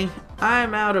matter, Jenny.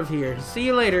 I'm out of here. See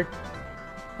you later.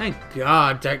 Thank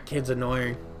God, that kid's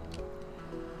annoying.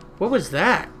 What was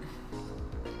that?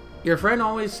 Your friend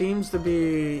always seems to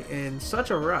be in such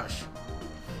a rush.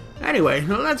 Anyway,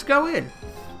 let's go in.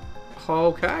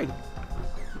 Okay.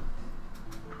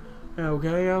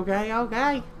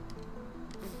 Okay.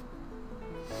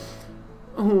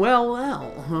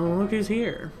 Well, look who's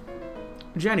here.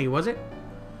 Jenny, was it?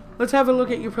 Let's have a look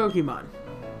at your Pokemon.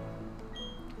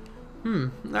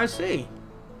 I see.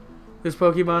 This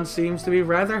Pokemon seems to be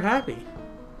rather happy.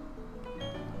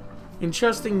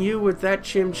 Entrusting you with that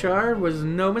Chimchar was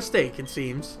no mistake, it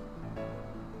seems.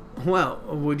 Well,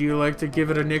 would you like to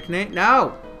give it a nickname?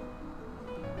 No!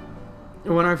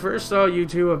 When I first saw you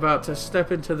two about to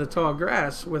step into the tall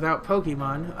grass without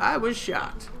Pokemon, I was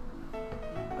shocked.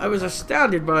 I was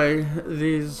astounded by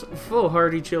these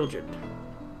foolhardy children.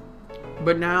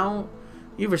 But now,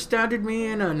 you've astounded me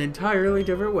in an entirely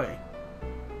different way.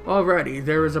 Already,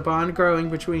 there is a bond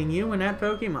growing between you and that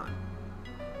Pokemon.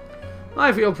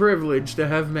 I feel privileged to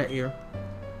have met you.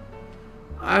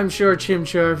 I'm sure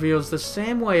Chimchar feels the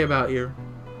same way about you.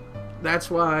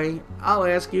 That's why I'll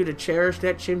ask you to cherish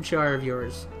that Chimchar of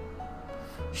yours.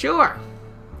 Sure,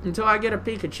 until I get a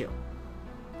Pikachu.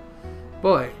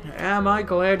 Boy, am I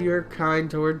glad you're kind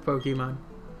toward Pokemon.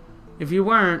 If you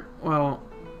weren't, well,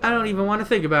 I don't even want to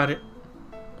think about it.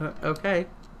 Okay,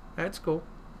 that's cool.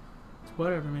 It's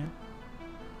whatever, man.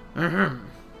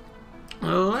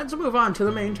 Well, let's move on to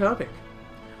the main topic.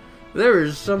 There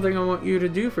is something I want you to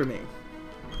do for me.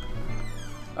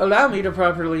 Allow me to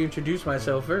properly introduce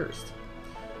myself first.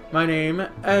 My name,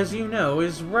 as you know,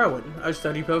 is Rowan. I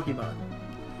study Pokemon.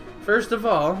 First of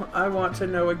all, I want to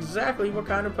know exactly what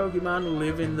kind of Pokemon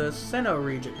live in the Sinnoh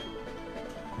region.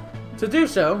 To do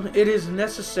so, it is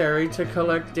necessary to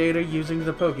collect data using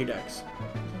the Pokédex.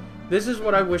 This is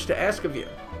what I wish to ask of you.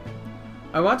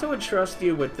 I want to entrust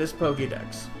you with this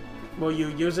Pokédex. Will you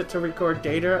use it to record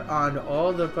data on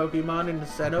all the Pokemon in the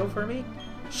Sinnoh for me?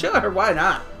 Sure, why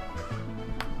not?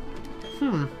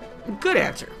 Good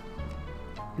answer.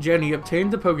 Jenny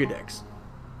obtained the Pokédex.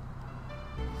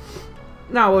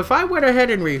 Now, if I went ahead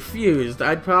and refused,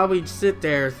 I'd probably sit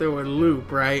there through a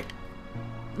loop, right?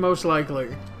 Most likely.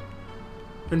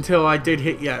 Until I did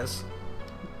hit yes.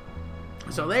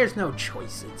 So there's no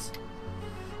choices.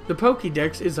 The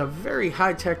Pokédex is a very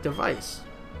high-tech device.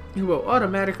 It will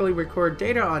automatically record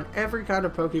data on every kind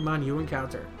of Pokemon you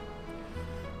encounter.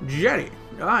 Jenny,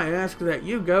 I ask that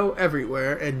you go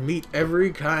everywhere and meet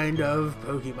every kind of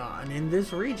Pokemon in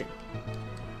this region.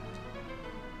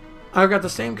 I've got the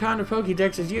same kind of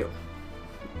Pokédex as you.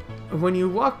 When you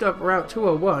walked up Route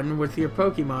 201 with your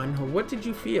Pokemon, what did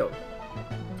you feel?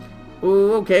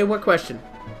 Ooh, okay, what question?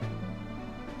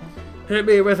 Hit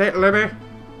me with it, Libby.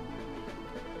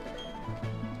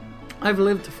 I've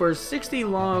lived for 60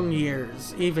 long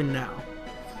years, even now.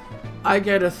 I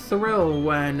get a thrill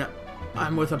when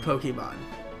I'm with a Pokemon.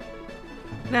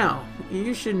 Now,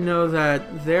 you should know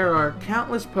that there are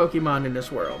countless Pokemon in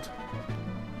this world.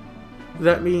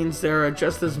 That means there are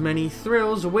just as many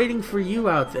thrills waiting for you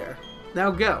out there. Now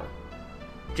go.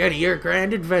 Jenny, your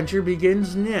grand adventure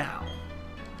begins now.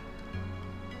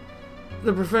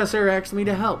 The professor asked me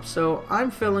to help, so I'm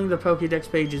filling the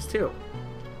Pokédex pages too.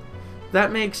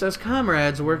 That makes us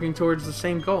comrades working towards the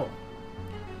same goal.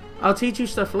 I'll teach you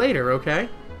stuff later, okay?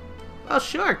 Oh,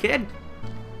 sure, kid.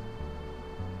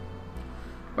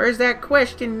 Where's that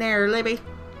question there, Libby?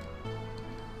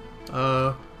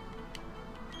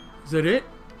 Is that it?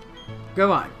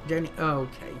 Go on, Jenny.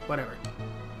 Okay, whatever.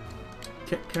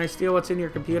 Can I steal what's in your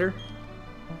computer?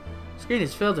 Screen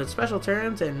is filled with special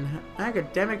terms and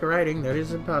academic writing that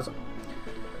is impossible.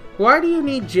 Why do you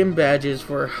need gym badges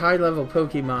for high-level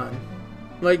Pokemon?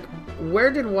 Like, where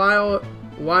did wild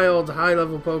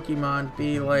high-level Pokemon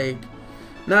be like,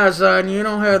 nah, son, you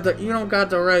don't got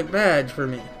the right badge for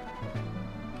me.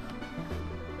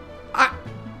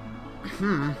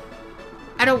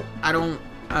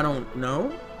 I don't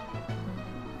know.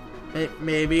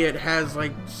 Maybe it has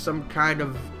like some kind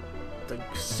of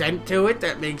like scent to it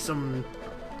that makes them.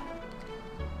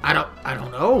 I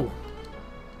don't know.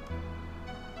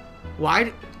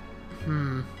 Why?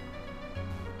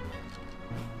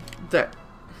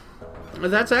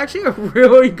 That's actually a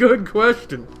really good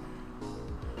question.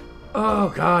 Oh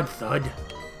God, Thud.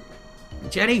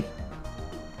 Jenny,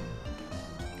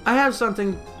 I have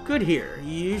something good here.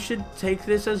 You should take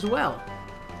this as well.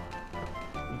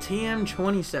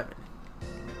 TM27.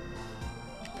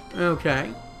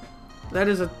 Okay. That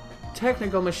is a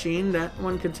technical machine that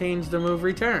one contains the move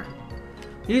return.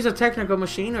 Use a technical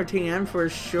machine, or TM for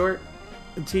short,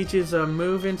 teaches a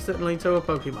move instantly to a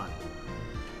Pokemon.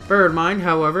 Bear in mind,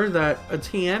 however, that a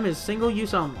TM is single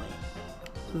use only.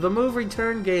 The move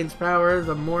return gains power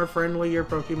the more friendly your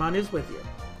Pokemon is with you.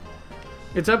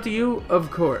 It's up to you,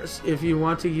 of course, if you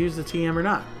want to use the TM or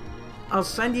not. I'll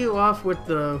send you off with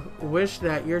the wish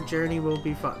that your journey will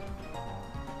be fun.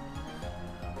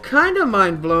 Kind of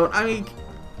mind blown. I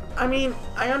mean,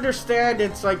 I understand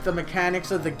it's like the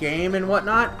mechanics of the game and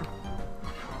whatnot.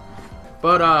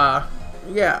 But,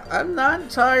 yeah, I'm not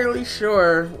entirely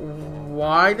sure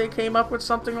why they came up with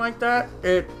something like that.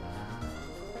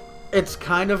 It's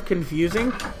kind of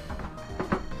confusing.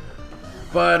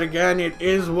 But again, it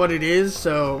is what it is,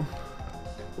 so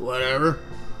whatever.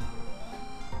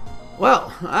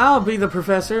 Well, I'll be the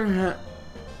professor.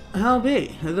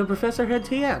 The professor had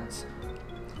TMs.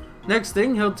 Next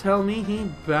thing, he'll tell me he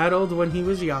battled when he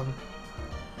was young.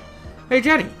 Hey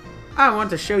Jenny, I want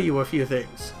to show you a few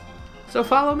things. So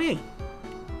follow me.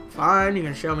 Fine, you're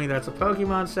gonna show me that's a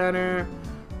Pokemon Center.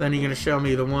 Then you're gonna show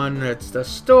me the one that's the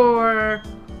store.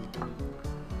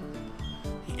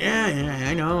 Yeah,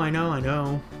 I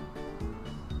know.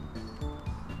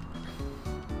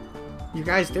 You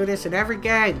guys do this in every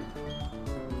game.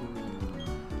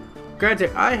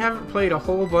 Granted, I haven't played a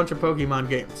whole bunch of Pokemon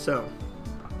games, so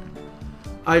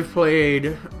I've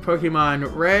played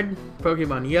Pokemon Red,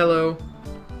 Pokemon Yellow,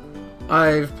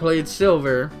 I've played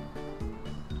Silver,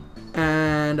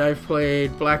 and I've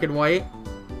played Black and White,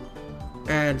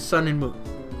 and Sun and Moon.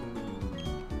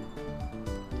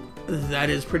 That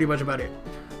is pretty much about it.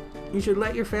 You should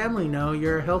let your family know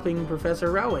you're helping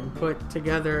Professor Rowan put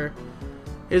together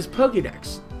his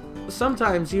Pokédex.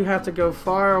 Sometimes you have to go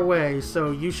far away,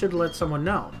 so you should let someone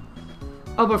know.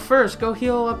 Oh, but first, go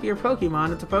heal up your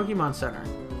Pokemon at the Pokemon Center.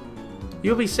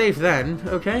 You'll be safe then,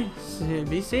 okay?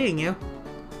 Be seeing you.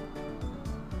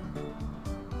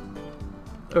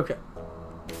 Okay.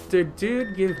 Did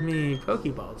dude give me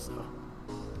Pokeballs, though?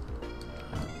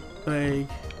 Like...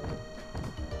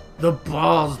 the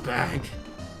balls bag.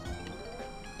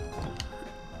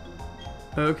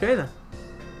 Okay, then.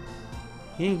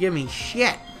 He didn't give me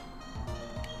shit.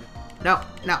 No,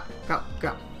 no, go,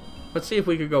 go. Let's see if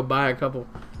we could go buy a couple.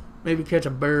 Maybe catch a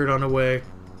bird on the way.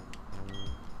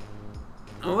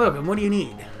 Oh, welcome. What do you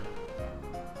need?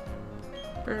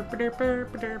 10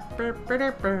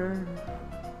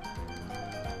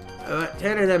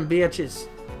 of them bitches.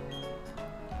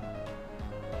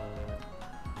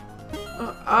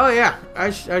 Oh yeah, I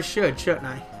should, shouldn't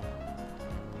I?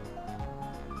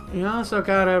 You also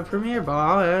got a premier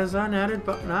ball as an added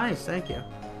nice, thank you.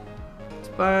 Let's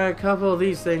buy a couple of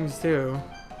these things too.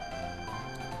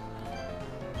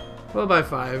 We'll buy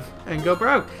 5 and go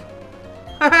broke.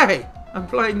 Hey, I'm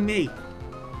playing me.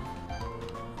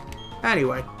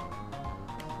 Anyway.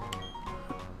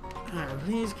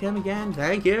 Please come again,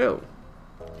 thank you.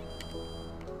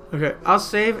 Okay, I'll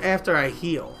save after I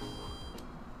heal.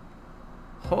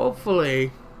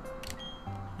 Hopefully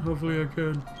I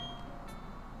can.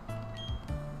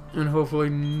 And hopefully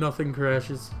nothing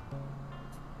crashes.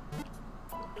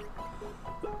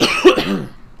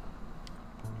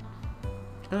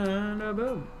 And a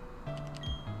boom.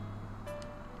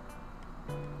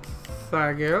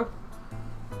 Thank you.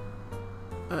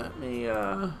 Let me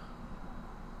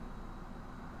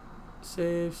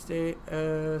save state,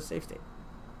 save state.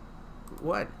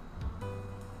 What?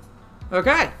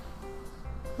 Okay.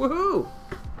 Woohoo!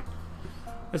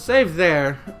 I saved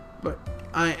there, but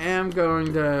I am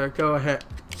going to go ahead.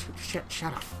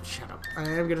 Shut up. I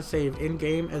am going to save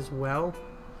in-game as well.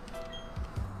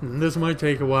 This might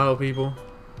take a while, people.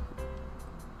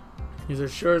 Because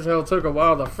it sure as hell took a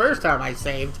while the first time I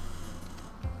saved.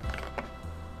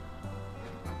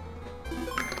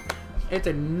 It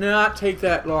did not take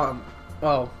that long.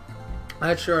 Well,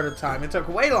 that short a time. It took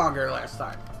way longer last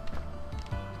time.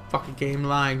 Fucking game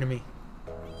lying to me.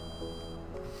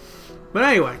 But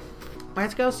anyway,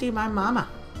 let's go see my mama.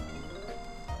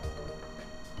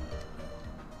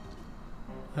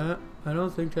 I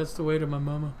don't think that's the way to my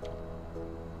mama.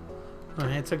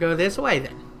 Let's go this way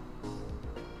then.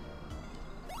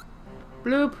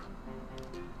 Bloop.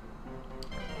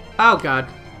 Oh god.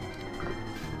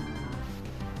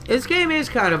 This game is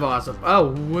kind of awesome.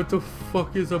 Oh, what the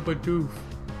fuck is a Bidoof?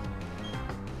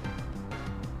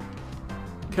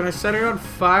 Can I set it on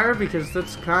fire? Because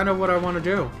that's kind of what I want to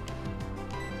do.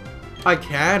 I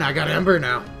can. I got Ember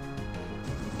now.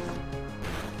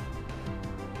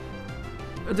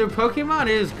 The Pokemon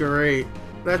is great.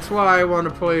 That's why I want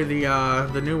to play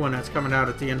the new one that's coming out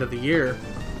at the end of the year.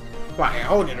 Well, I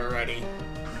own it already.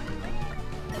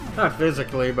 Not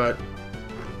physically, but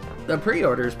the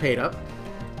pre-order's paid up.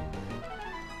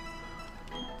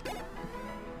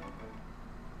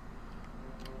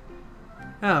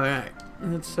 Alright.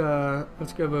 Let's go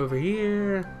over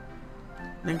here.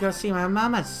 And go see my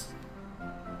mamas.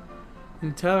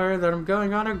 And tell her that I'm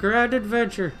going on a grand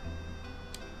adventure.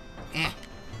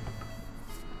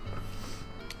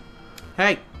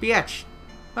 Hey, bitch.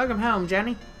 Welcome home,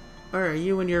 Jenny. Or are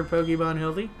you and your Pokemon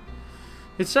healthy?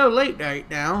 It's so late right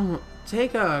now.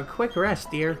 Take a quick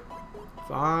rest, dear.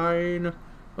 Fine.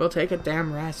 We'll take a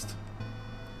damn rest.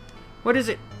 What is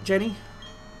it, Jenny?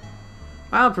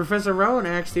 Wow, Professor Rowan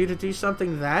asked you to do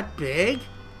something that big?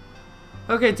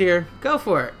 Okay, dear. Go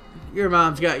for it. Your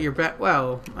mom's got your back.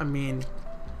 Well, I mean...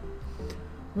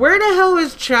 where the hell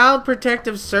is Child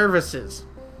Protective Services?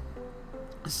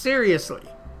 Seriously.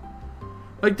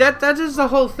 Like, that is the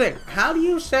whole thing. How do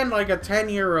you send, like, a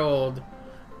 10-year-old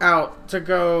out to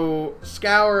go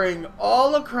scouring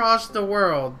all across the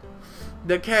world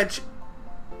to catch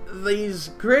these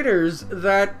critters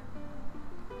that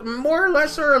more or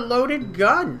less are a loaded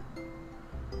gun?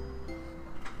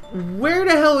 Where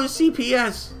the hell is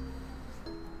CPS?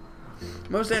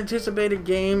 Most anticipated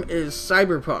game is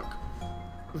Cyberpunk.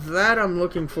 That I'm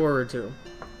looking forward to.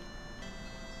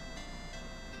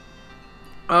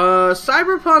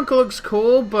 Cyberpunk looks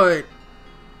cool, but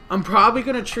I'm probably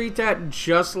gonna treat that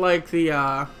just like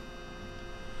the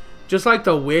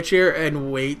Witcher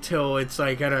and wait till it's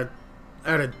like at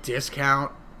a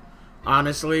discount.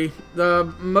 Honestly,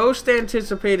 the most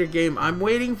anticipated game I'm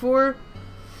waiting for,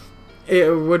 it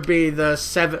would be the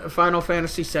Final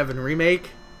Fantasy VII remake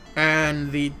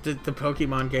and the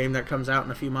Pokemon game that comes out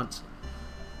in a few months.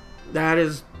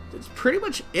 It's pretty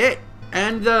much it.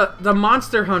 And the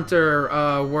Monster Hunter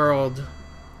World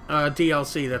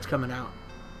DLC that's coming out.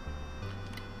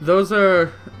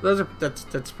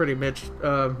 That's pretty much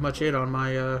it on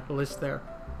my list there.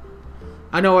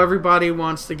 I know everybody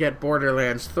wants to get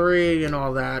Borderlands 3 and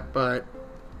all that, but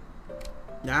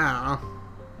nah.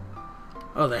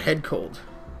 Oh, the head cold.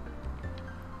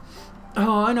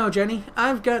 Oh, I know, Jenny.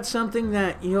 I've got something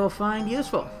that you'll find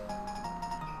useful.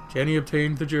 Jenny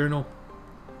obtained the journal.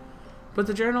 Put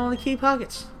the journal in the key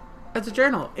pockets. It's a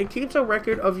journal. It keeps a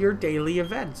record of your daily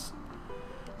events.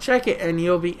 Check it and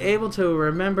you'll be able to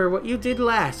remember what you did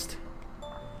last.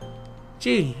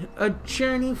 Gee, a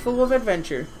journey full of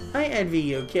adventure. I envy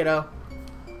you, kiddo.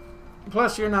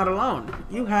 Plus, you're not alone.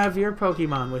 You have your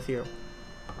Pokemon with you.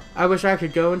 I wish I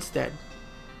could go instead.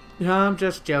 I'm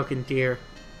just joking, dear.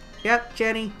 Yep,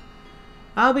 Jenny.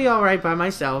 I'll be alright by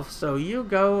myself, so you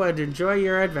go and enjoy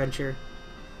your adventure.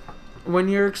 When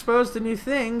you're exposed to new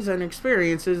things and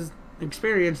experience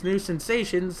new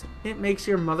sensations, it makes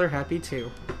your mother happy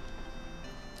too.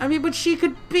 I mean, but she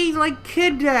could be, like,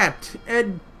 kidnapped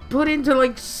and put into,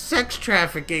 like, sex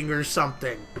trafficking or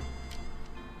something.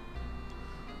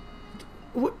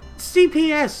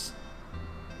 CPS.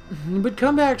 But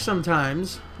come back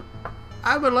sometimes.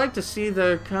 I would like to see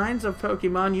the kinds of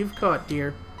Pokemon you've caught,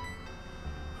 dear.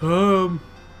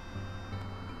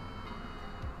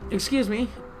 Excuse me.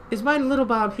 Is my little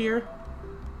Bob here?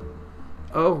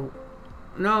 Oh.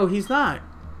 No, he's not.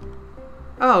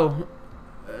 Oh.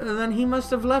 Then he must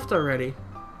have left already.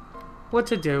 What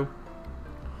to do?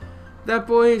 That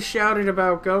boy shouted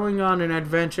about going on an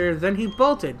adventure, then he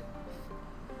bolted.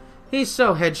 He's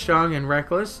so headstrong and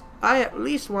reckless. I at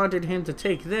least wanted him to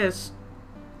take this.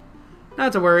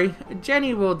 Not to worry.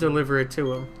 Jenny will deliver it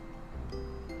to him.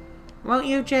 Won't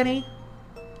you, Jenny?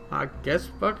 I guess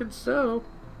fucking so.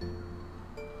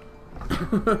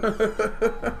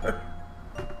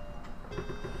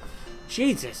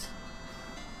 Jesus.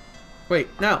 Wait,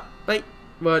 no. Wait.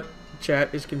 What?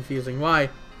 Chat is confusing. Why?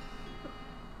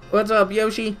 What's up,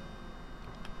 Yoshi?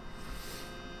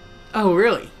 Oh,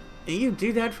 really? You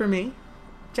do that for me?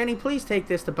 Jenny, please take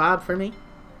this to Bob for me.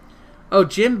 Oh,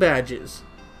 gym badges.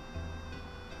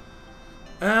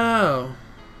 Oh.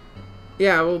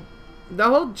 Yeah, well, the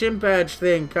whole gym badge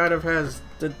thing kind of has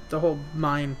the whole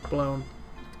mind-blown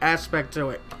aspect to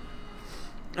it.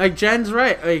 Like, Jen's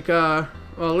right. Like, well,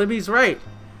 Libby's right.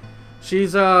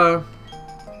 She's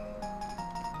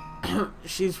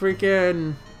she's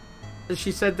freaking...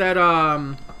 She said that,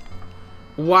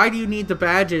 why do you need the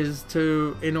badges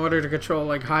in order to control,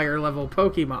 like, higher level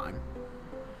Pokemon?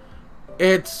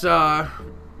 It's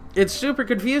super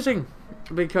confusing,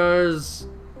 because,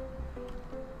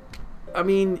 I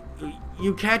mean,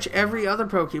 you catch every other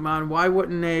Pokemon, why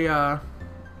wouldn't they,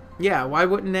 why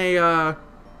wouldn't they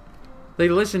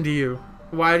listen to you?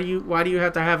 Why do you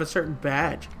have to have a certain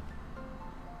badge?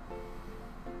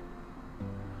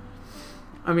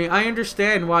 I mean, I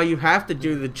understand why you have to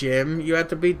do the gym. You have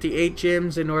to beat the 8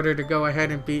 gyms in order to go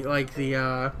ahead and beat, like,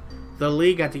 the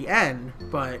league at the end.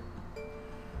 But,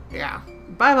 yeah.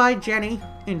 Bye-bye, Jenny.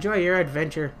 Enjoy your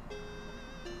adventure.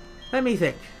 Let me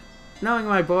think. Knowing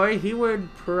my boy, he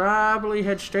would probably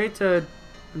head straight to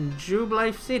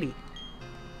Jubilife City.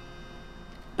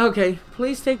 Okay,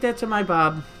 please take that to my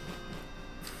Bob.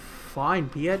 Fine,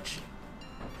 bitch.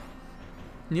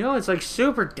 You know, it's, like,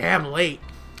 super damn late.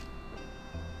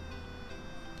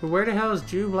 But where the hell is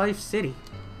Jubilife City?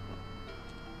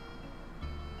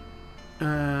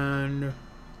 And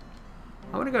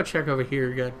I want to go check over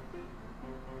here again.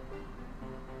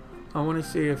 I want to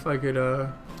see if I could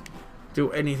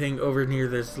do anything over near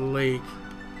this lake.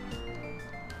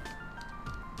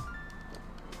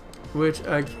 Which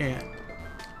I can't.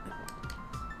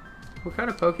 What kind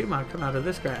of Pokemon come out of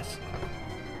this grass?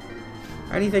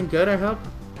 Anything good, I hope?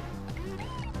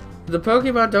 The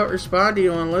Pokemon don't respond to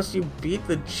you unless you beat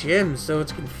the gym, so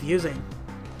it's confusing.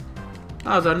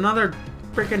 Oh, it's another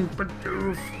freaking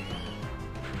Bidoof.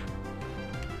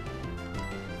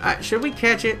 Should we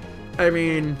catch it? I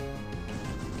mean,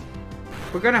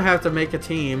 we're gonna have to make a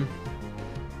team.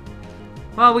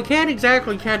 Well, we can't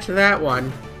exactly catch that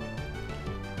one.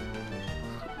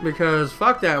 Because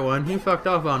fuck that one, he fucked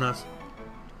off on us.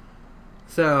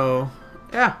 So,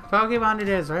 yeah, Pokemon it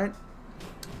is, right?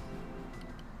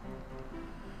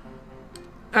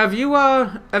 Have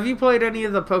you played any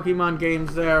of the Pokemon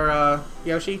games there,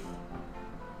 Yoshi?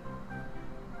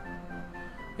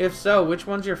 If so, which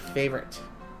one's your favorite?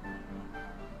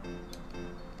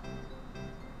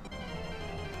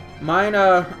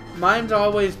 Mine's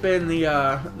always been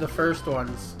the first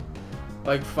ones.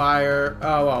 Like Fire,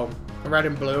 Red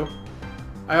and Blue.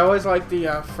 I always like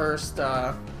the first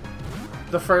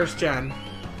gen.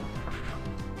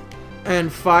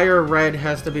 And Fire Red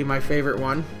has to be my favorite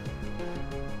one.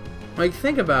 Like,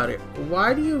 think about it.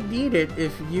 Why do you need it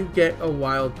if you get a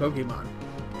wild Pokemon?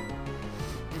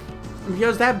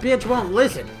 Because that bitch won't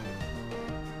listen.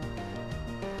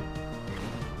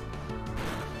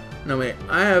 No, wait.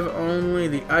 I have only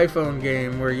the iPhone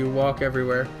game where you walk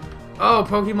everywhere. Oh,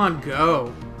 Pokemon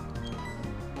Go.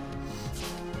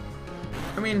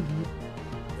 I mean,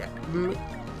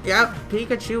 yeah,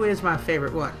 Pikachu is my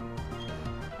favorite one.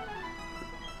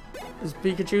 Because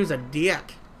Pikachu's a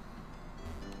dick.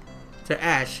 To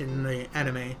Ash in the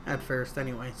anime at first,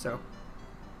 anyway, so.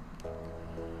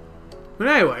 But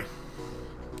anyway.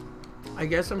 I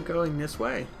guess I'm going this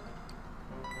way.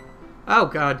 Oh,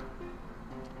 God.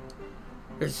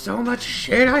 There's so much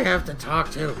shit I have to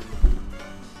talk to.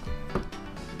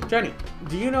 Jenny,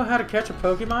 do you know how to catch a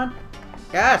Pokemon?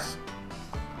 Yes.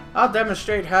 I'll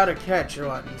demonstrate how to catch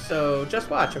one, so just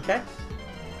watch, okay?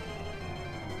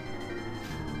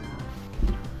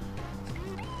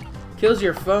 Kills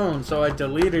your phone, so I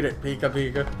deleted it, Pika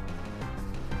Pika.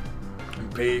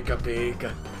 Pika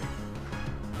Pika.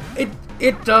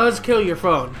 It does kill your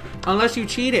phone, unless you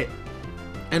cheat it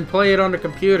and play it on the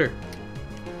computer.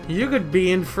 You could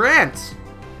be in France.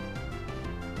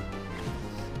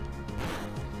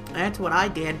 That's what I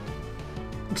did.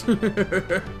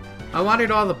 I wanted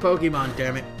all the Pokemon,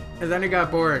 damn it. And then it got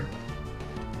bored.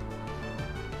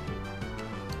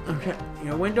 Okay,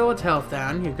 you window its health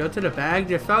down. You go to the bag,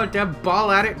 you throw a dead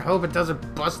ball at it and hope it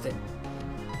doesn't bust it.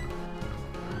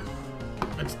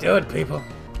 Let's do it, people.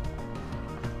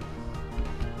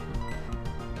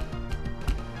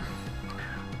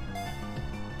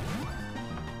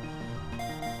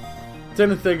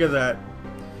 Didn't think of that.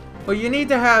 Well, you need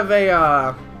to have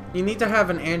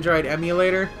an Android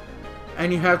emulator,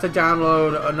 and you have to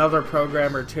download another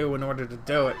program or two in order to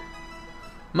do it.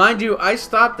 Mind you, I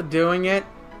stopped doing it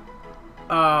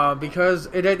because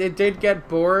it did get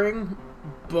boring,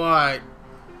 but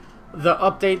the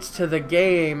updates to the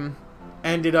game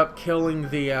ended up killing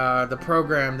the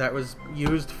program that was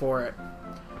used for it.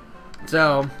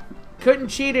 So, couldn't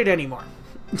cheat it anymore.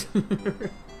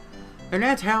 And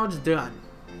that's how it's done.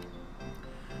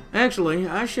 Actually,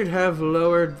 I should have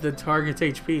lowered the target's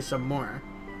HP some more.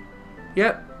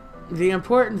 Yep, the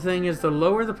important thing is to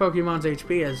lower the Pokemon's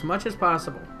HP as much as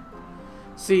possible.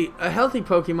 See, a healthy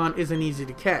Pokemon isn't easy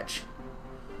to catch.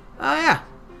 Oh yeah,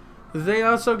 they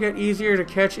also get easier to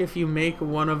catch if you make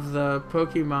one of your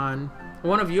Pokemon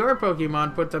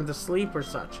put them to sleep or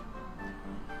such.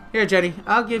 Here, Jenny,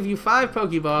 I'll give you 5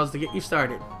 Pokeballs to get you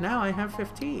started. Now I have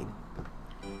 15.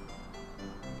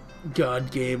 God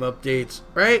game updates,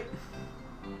 right?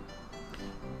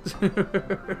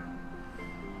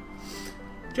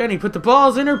 Jenny put the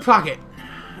balls in her pocket.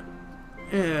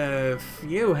 If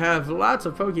you have lots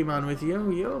of Pokemon with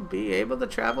you, you'll be able to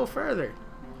travel further.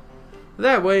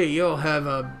 That way you'll have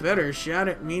a better shot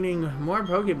at meeting more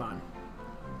Pokemon.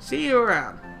 See you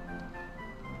around.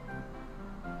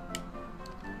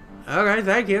 Okay,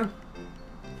 thank you.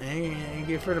 Thank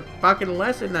you for the fucking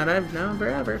lesson that I've known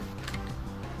forever.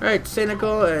 Alright,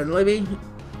 Cynical and Libby.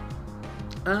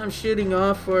 I'm shooting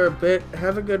off for a bit.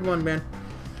 Have a good one, man.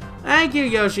 Thank you,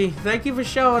 Yoshi. Thank you for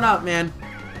showing up, man.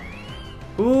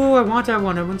 Ooh, I want that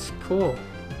one. That one's cool.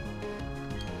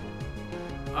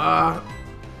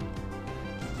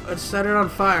 Let's set it on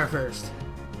fire first.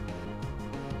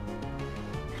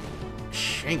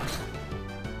 Shanks.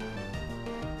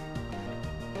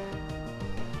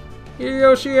 Here,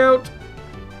 Yoshi out.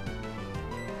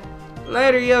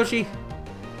 Later, Yoshi.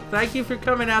 Thank you for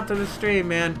coming out to the stream,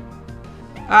 man.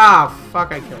 Ah,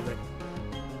 fuck, I killed it.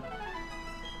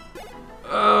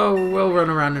 Oh, we'll run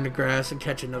around in the grass and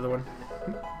catch another one.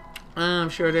 I'm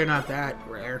sure they're not that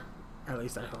rare. At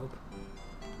least I hope.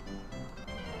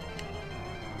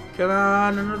 Come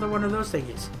on, another one of those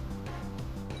thingies.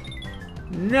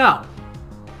 No!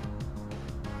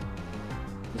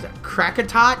 Is that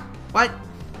Krakatot? What?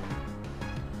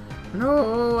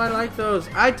 No, I like those.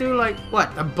 I do like...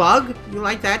 What? A bug? You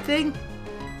like that thing?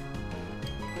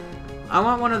 I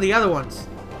want one of the other ones.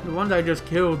 The ones I just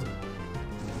killed.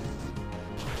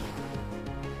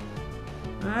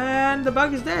 And the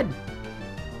bug is dead.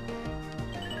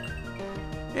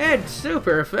 It's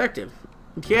super effective.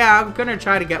 Yeah, I'm gonna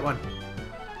try to get one.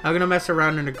 I'm gonna mess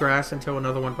around in the grass until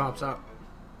another one pops up.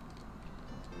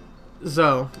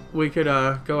 So, we could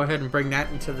go ahead and bring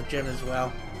that into the gym as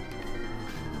well.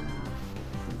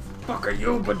 Fuck are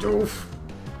you, Bidoof?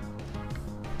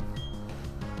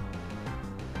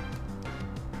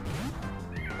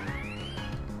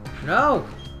 No!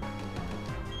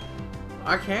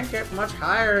 I can't get much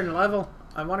higher in level.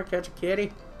 I want to catch a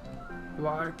kitty. You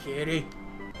are a kitty.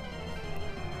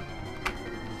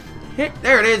 Hit,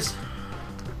 there it is.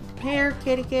 Here,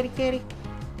 kitty, kitty, kitty.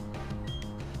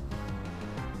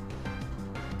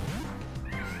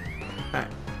 Alright.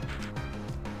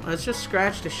 Let's just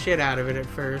scratch the shit out of it at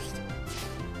first.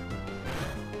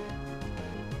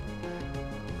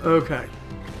 Okay.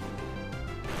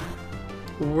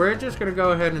 We're just gonna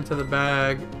go ahead into the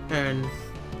bag and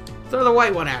throw the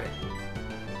white one at it.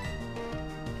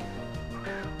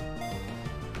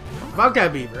 Fuck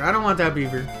that beaver. I don't want that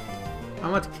beaver. I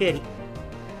want the kitty.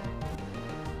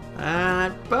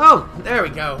 And boom! There we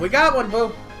go. We got one,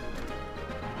 boo.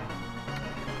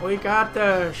 We got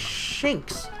the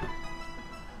Shinx.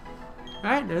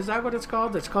 Alright, is that what it's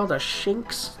called? It's called a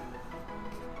Shinx.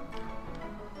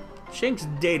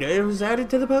 Shinx data was added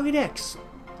to the Pokédex.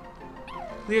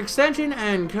 The extension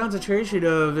and concentration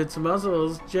of its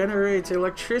muscles generates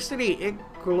electricity. It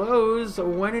glows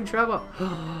when in trouble.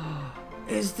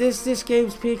 Is this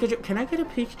game's Pikachu? Can I get a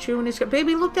Pikachu in this game?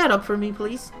 Baby, look that up for me,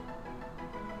 please.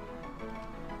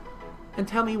 And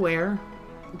tell me where.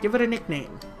 Give it a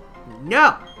nickname.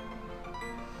 No!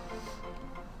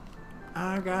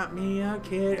 I got me a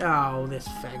kid. Oh, this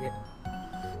faggot.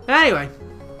 Anyway.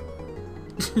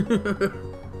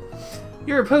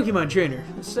 You're a Pokemon trainer.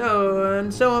 So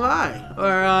am I.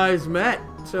 Our eyes met.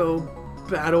 So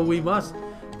battle we must.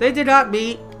 They did not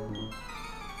meet.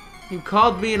 You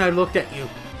called me and I looked at you.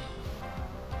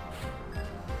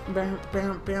 Bam,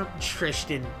 bam, bam.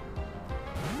 Tristan.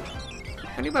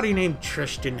 Anybody named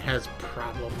Tristan has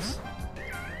problems.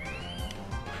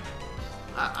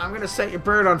 I'm gonna set your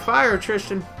bird on fire,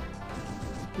 Tristan.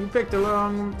 You picked the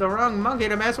wrong monkey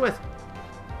to mess with.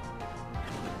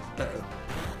 Uh-oh.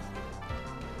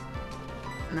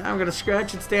 Now I'm gonna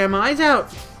scratch its damn eyes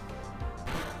out.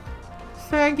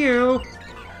 Thank you.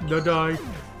 Die.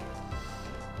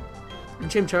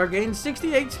 Chimchar gains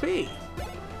 60 HP.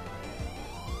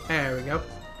 There we go.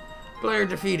 Player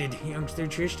defeated. Youngster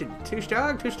Tristan. Too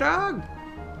strong, too strong.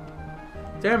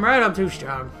 Damn right I'm too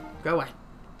strong. Go away.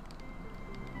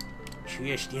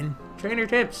 Tristan. Trainer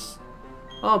tips.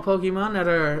 All Pokemon that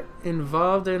are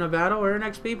involved in a battle earn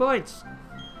XP points.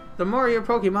 The more your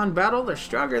Pokemon battle, the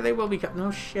stronger they will become. No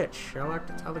shit, Sherlock.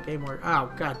 That's how the game works.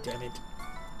 Oh, god damn it.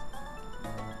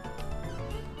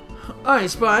 I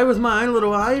spy with my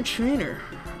little eye trainer.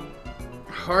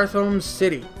 Hearthome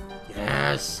City.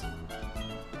 Yes.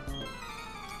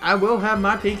 I will have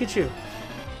my Pikachu.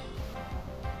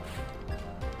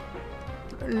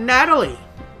 Natalie.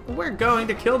 We're going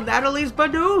to kill Natalie's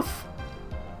Bidoof.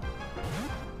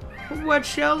 What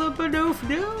shall the Bidoof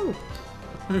do?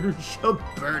 She'll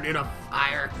burn in a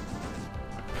fire.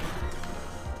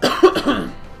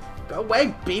 Go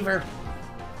away, beaver.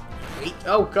 Wait.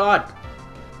 Oh, God.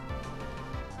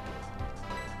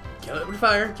 Kill it with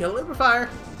fire. Kill it with fire.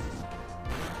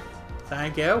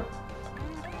 Thank you.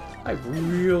 I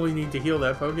really need to heal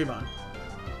that Pokemon.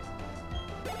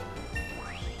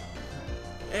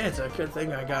 It's a good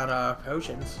thing I got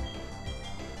potions.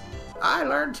 I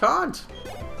learned Taunt.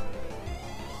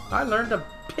 I learned to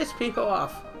piss people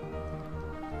off.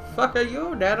 Fuck are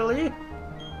you, Natalie?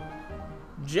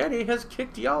 Jenny has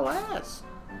kicked y'all ass.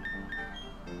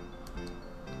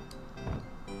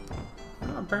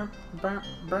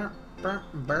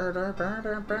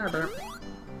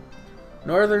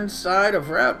 Northern side of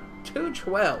Route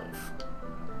 212.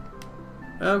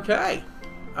 Okay,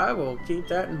 I will keep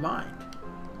that in mind.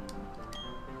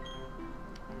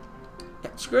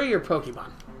 Yeah, screw your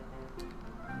Pokemon.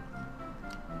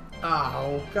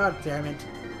 Oh, god damn it.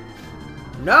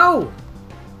 No!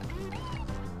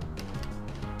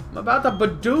 I'm about to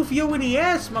Bidoof you in the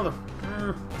ass, mother...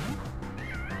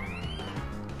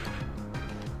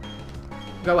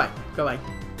 Go away. Go away.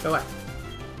 Go away.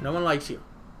 No one likes you.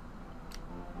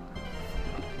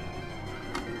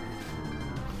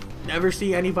 Never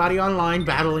see anybody online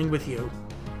battling with you.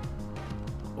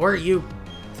 Or you.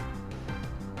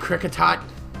 Cricketot.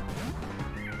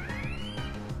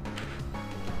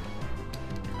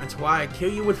 That's why I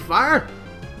kill you with fire.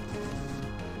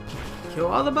 Kill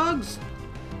all the bugs.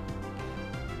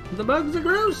 The bugs are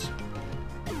gross.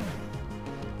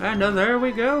 And there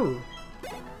we go.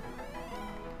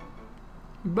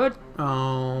 But,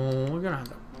 oh, we're gonna have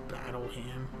to battle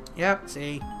him. Yep,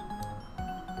 see.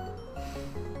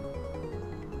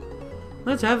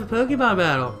 Let's have a Pokemon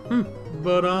battle.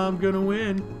 But I'm gonna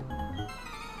win.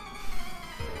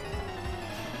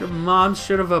 Your mom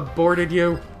should have aborted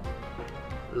you.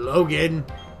 Logan.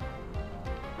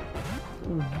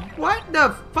 What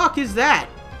the fuck is that?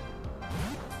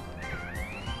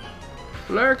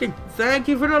 Lurking. Thank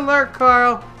you for the lurk,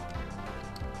 Carl.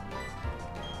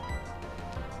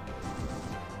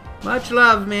 Much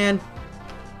love, man.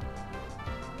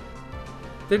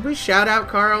 Did we shout out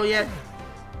Carl yet?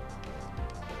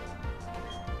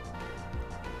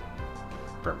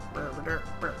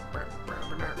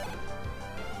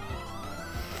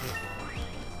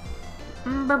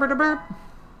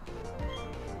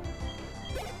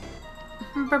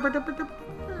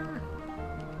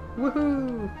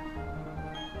 Woohoo!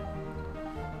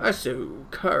 I so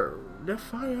code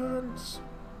defiance.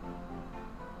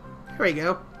 Here we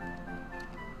go.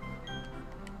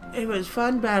 It was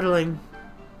fun battling.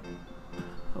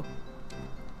 Oh.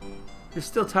 There's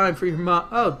still time for your mom.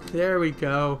 Oh, there we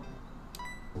go.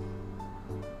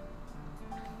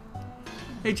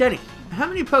 Hey Jenny, how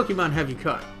many Pokemon have you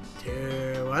caught?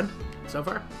 1 so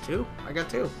far. 2? I got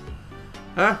 2.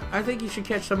 I think you should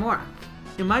catch some more.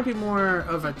 It might be more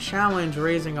of a challenge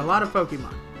raising a lot of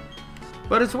Pokemon,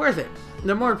 but it's worth it.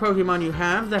 The more Pokemon you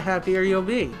have, the happier you'll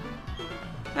be.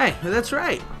 Hey, that's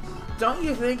right. Don't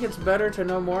you think it's better to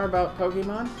know more about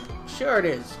Pokemon? Sure it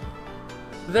is.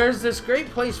 There's this great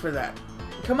place for that.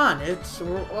 Come on, it's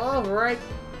all right.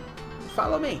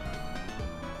 Follow me.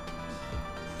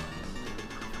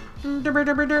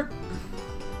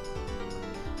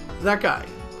 That guy,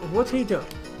 what's he doing?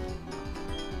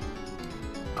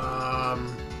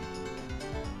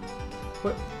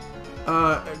 What?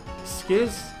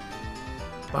 Excuse?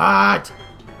 What?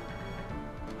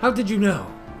 How did you know?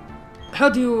 How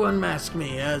do you unmask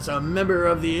me as a member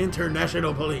of the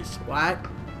International Police? What?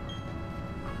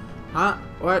 Huh?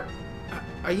 What?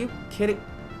 Are you kidding?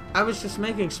 I was just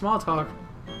making small talk.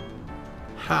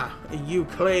 Ha! You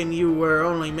claim you were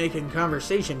only making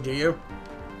conversation, do you?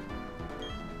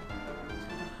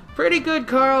 Pretty good,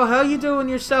 Carl. How you doing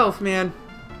yourself, man?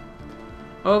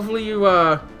 Hopefully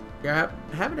you're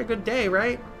having a good day,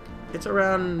 right? It's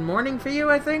around morning for you,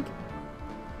 I think?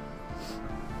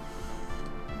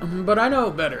 But I know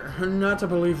better not to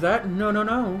believe that.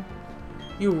 No.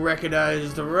 You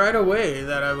recognized right away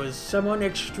that I was someone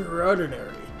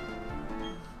extraordinary.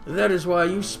 That is why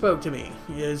you spoke to me,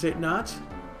 is it not?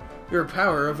 Your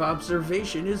power of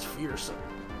observation is fearsome.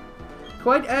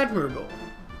 Quite admirable,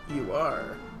 you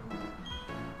are.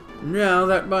 Now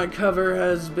that my cover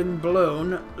has been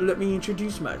blown, let me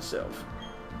introduce myself.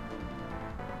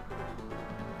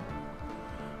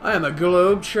 I am a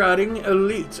globe-trotting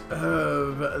elite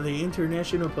of the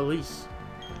International Police.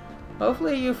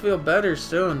 Hopefully you feel better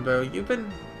soon, Bo.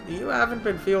 You haven't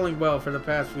been feeling well for the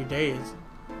past few days.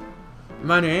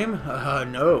 My name?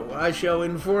 No, I shall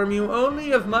inform you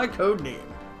only of my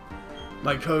codename.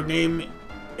 My codename,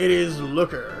 it is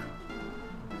Looker.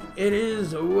 It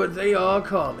is what they all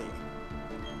call me.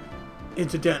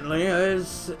 Incidentally,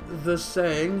 as the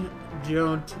saying,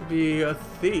 don't be a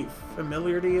thief,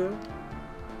 familiar to you?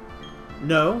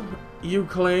 No, you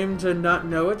claim to not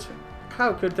know it?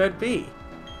 How could that be?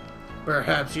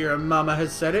 Perhaps your mama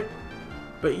has said it,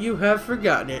 but you have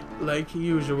forgotten it like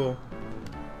usual.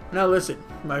 Now listen,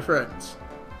 my friends.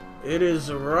 It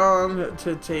is wrong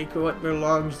to take what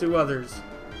belongs to others.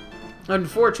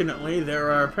 Unfortunately,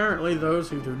 there are apparently those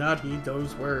who do not heed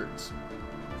those words.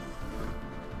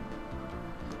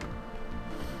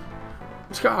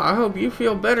 Scott, I hope you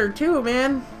feel better too,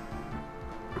 man.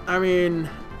 I mean,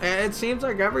 it seems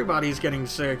like everybody's getting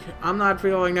sick. I'm not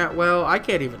feeling that well. I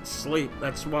can't even sleep.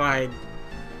 That's why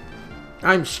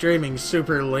I'm streaming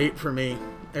super late for me.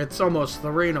 It's almost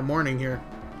 3 in the morning here.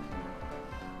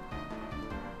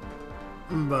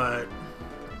 But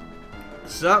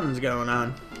something's going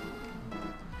on.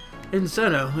 In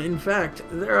fact,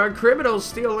 there are criminals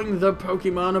stealing the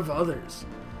Pokemon of others.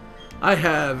 I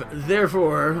have,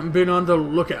 therefore, been on the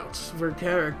lookout for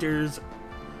characters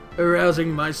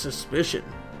arousing my suspicion.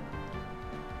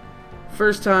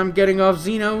 First time getting off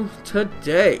Xeno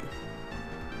today.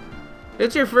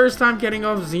 It's your first time getting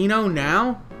off Xeno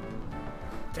now?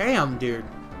 Damn, dude.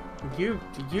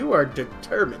 You are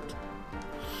determined.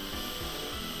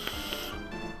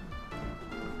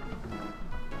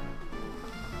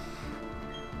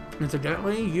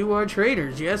 Incidentally, you are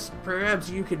traders. Yes, perhaps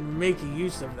you can make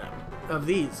use of them. Of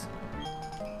these.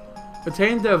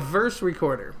 Obtain the verse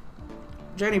recorder.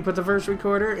 Jenny, put the verse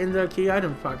recorder in the key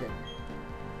items pocket.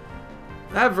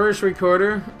 That verse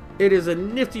recorder, it is a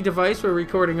nifty device for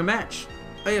recording a match.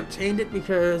 I obtained it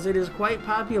because it is quite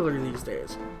popular these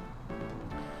days.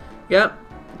 Yep,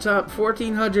 top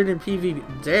 1400 in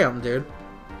PvP. Damn, dude.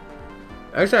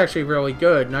 That's actually really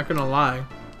good, not gonna lie.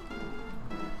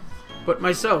 But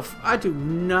myself, I do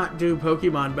not do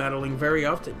Pokemon battling very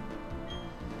often.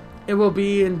 It will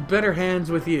be in better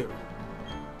hands with you.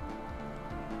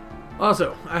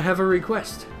 Also, I have a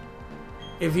request.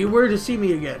 If you were to see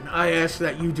me again, I ask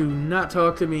that you do not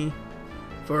talk to me,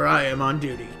 for I am on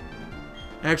duty.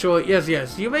 Actually,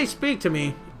 yes, you may speak to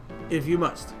me if you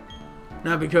must.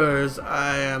 Not because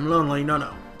I am lonely,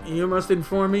 no. You must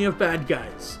inform me of bad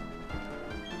guys.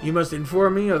 You must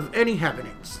inform me of any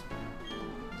happenings.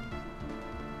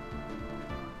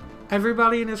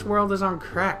 Everybody in this world is on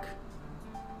crack.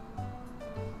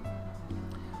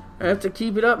 I have to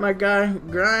keep it up, my guy.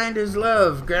 Grind is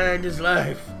love. Grind is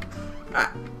life.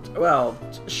 Well,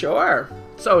 sure.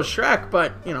 So is Shrek,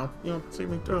 but, you don't see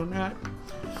me doing that.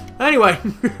 Anyway.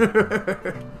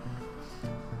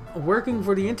 Working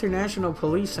for the International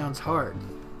Police sounds hard.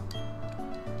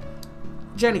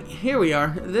 Jenny, here we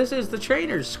are. This is the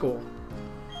trainer's school.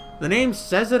 The name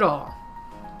says it all.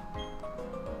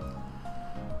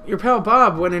 Your pal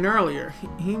Bob went in earlier.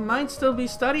 He might still be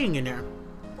studying in there.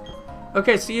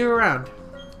 Okay, see you around.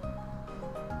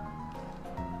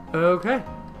 Okay.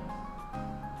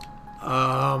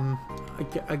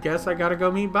 I guess I gotta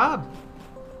go meet Bob.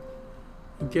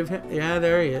 Give him... Yeah,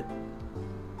 there he is.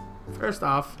 First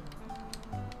off,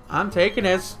 I'm taking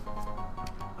this.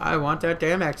 I want that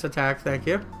damn X attack, thank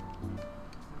you.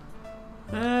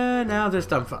 And now this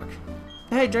dumb fuck.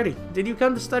 Hey, Jetty, did you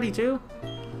come to study too?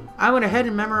 I went ahead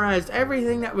and memorized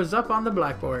everything that was up on the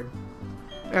blackboard.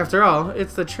 After all,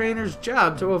 it's the trainer's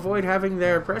job to avoid having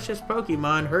their precious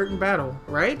Pokemon hurt in battle,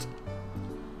 right?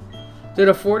 Did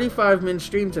a 45-minute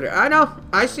stream today. I know,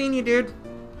 I seen you, dude.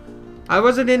 I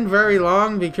wasn't in very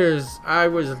long because I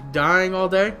was dying all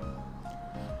day.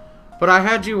 But I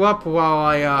had you up while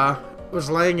I was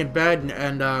laying in bed,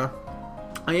 and I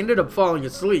ended up falling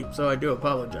asleep, so I do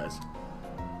apologize.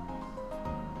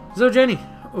 So, Jenny,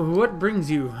 what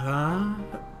brings you, huh?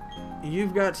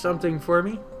 You've got something for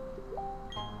me?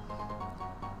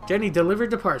 Jenny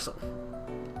delivered the parcel.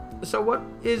 So what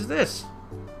is this?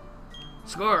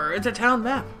 Score, it's a town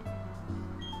map.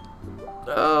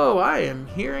 Oh, I am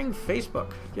hearing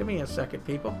Facebook. Give me a second,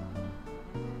 people.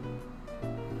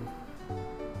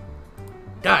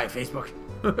 Die, Facebook.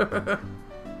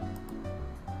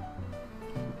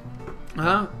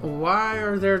 Huh? Why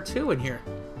are there two in here?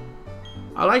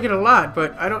 I like it a lot,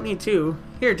 but I don't need two.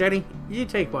 Here, Jenny, you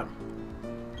take one.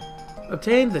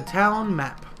 Obtain the town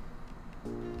map.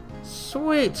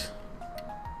 Sweet.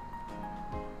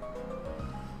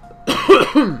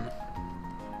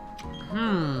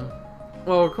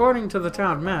 Well, according to the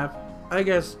town map, I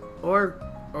guess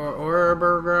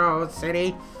Orberg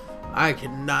City. I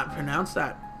cannot pronounce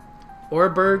that.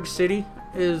 Orberg City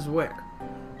is where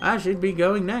I should be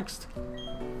going next.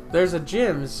 There's a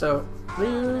gym, so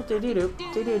thank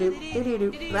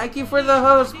you for the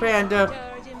host,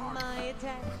 Panda.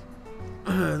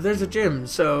 There's a gym,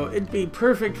 so it'd be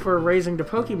perfect for raising the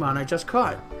Pokemon I just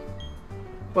caught.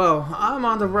 Well, I'm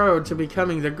on the road to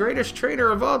becoming the greatest trainer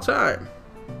of all time.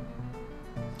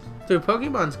 Dude,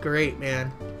 Pokemon's great,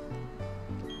 man.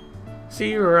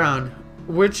 See you around.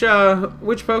 Which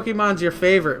Pokemon's your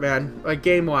favorite, man? Like,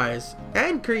 game-wise.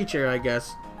 And creature, I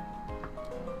guess.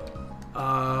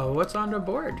 What's on the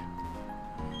board?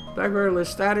 Backward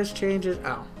list status changes.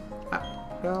 Oh.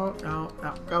 No.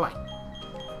 Go away.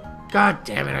 God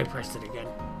damn it, I pressed it again.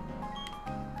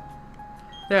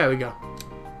 There we go.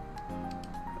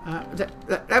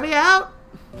 Let me out!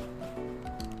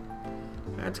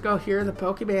 Let's go hear the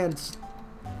Pokemans.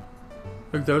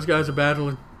 Look, those guys are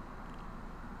battling.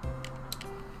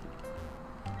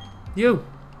 You,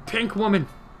 pink woman.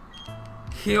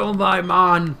 Heal my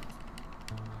mon.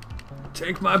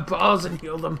 Take my balls and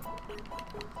heal them.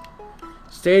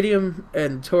 Stadium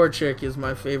and Torchic is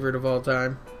my favorite of all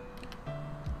time.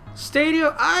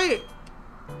 Stadium, I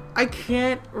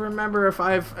can't remember if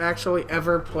I've actually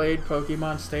ever played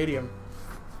Pokemon Stadium.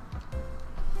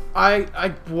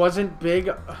 I wasn't big.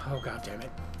 Oh, god damn it.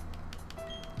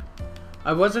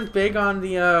 I wasn't big on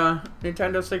the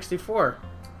Nintendo 64.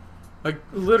 Like,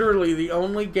 literally, the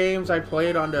only games I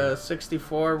played on the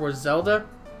 64 were Zelda,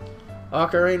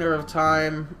 Ocarina of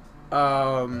Time,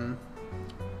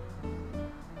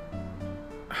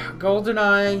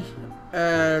 GoldenEye,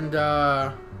 and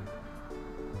I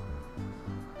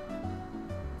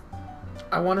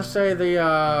want to say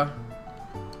the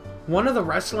one of the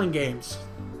wrestling games.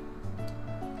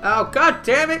 Oh, god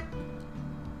damn it!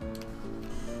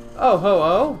 Oh,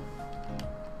 ho-oh.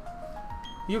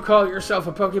 You call yourself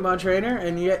a Pokemon trainer,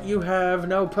 and yet you have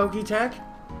no Poketech?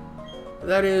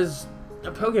 That is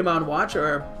a Pokemon Watch,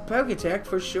 or a Poketech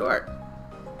for short.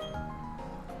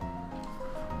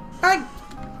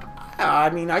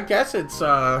 I mean, I guess it's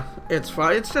fun. It's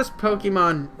just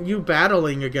Pokemon, you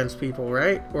battling against people,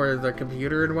 right? Or the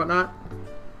computer and whatnot.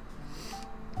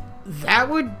 That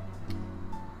would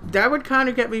kind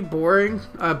of get me bored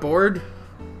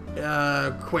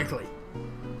quickly.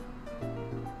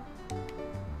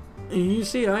 You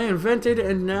see, I invented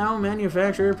and now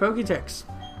manufacture Poketechs.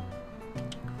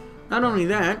 Not only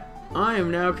that, I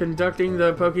am now conducting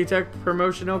the Poketech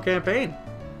promotional campaign.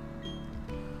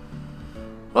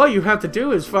 All you have to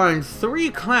do is find 3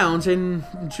 clowns in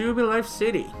Jubilife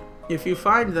City. If you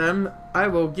find them, I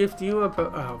will gift you a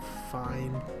oh,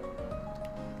 fine.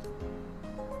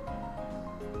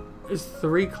 Is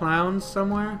 3 clowns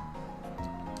somewhere?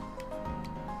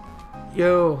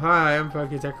 Yo, hi, I'm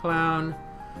Poketech Clown.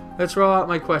 Let's roll out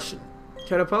my question.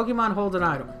 Can a Pokemon hold an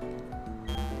item?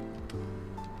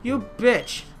 You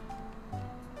bitch!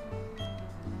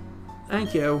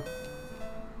 Thank you.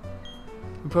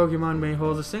 A Pokemon may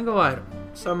hold a single item.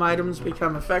 Some items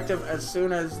become effective as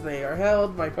soon as they are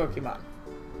held by Pokemon.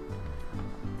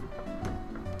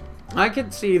 I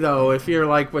could see, though, if you're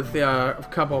like with a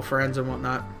couple of friends and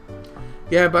whatnot.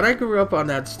 Yeah, but I grew up on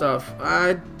that stuff.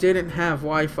 I didn't have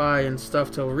Wi-Fi and stuff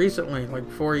till recently. Like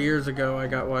 4 years ago, I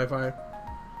got Wi-Fi.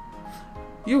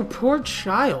 You poor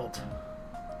child.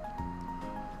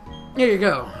 Here you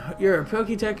go. You're a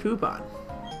Poketech coupon.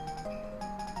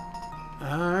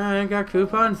 I got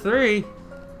coupon 3.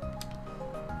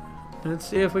 Let's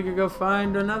see if we could go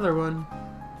find another one.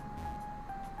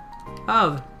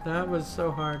 Oh, that was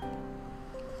so hard.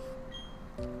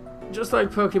 Just like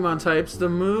Pokemon types, the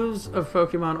moves of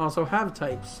Pokemon also have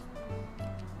types.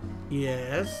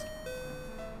 Yes.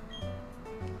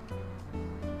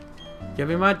 Give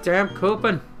me my damn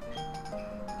coupon.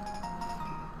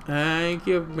 Thank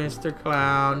you, Mr.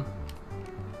 Clown.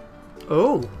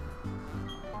 Oh.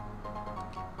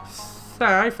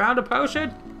 I found a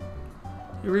potion.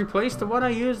 You replaced the one I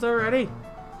used already.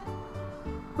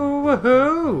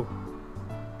 Woohoo!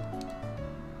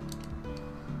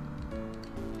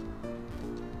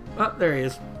 Oh, there he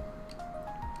is.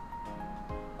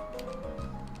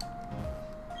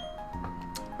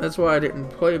 That's why I didn't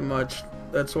play much.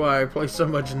 That's why I play so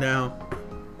much now.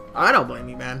 I don't blame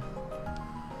you, man.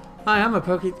 Hi, I'm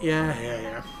a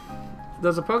Yeah.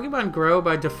 Does a Pokemon grow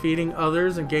by defeating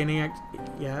others and gaining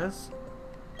Yes.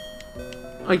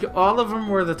 Like, all of them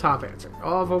were the top answer.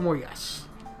 All of them were yes.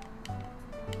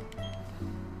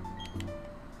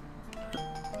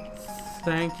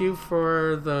 Thank you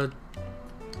for the...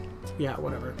 Yeah,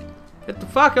 whatever. Get the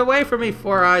fuck away from me,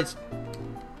 Four Eyes.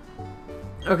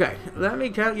 Okay, let me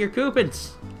count your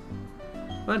coupons.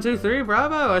 1, 2, 3,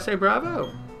 bravo. I say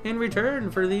bravo. In return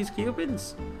for these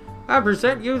coupons, I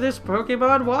present you this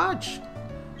Pokemon Watch.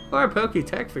 Or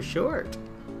Poketech for short.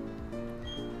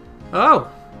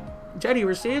 Oh! Jenny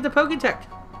received a Poketech.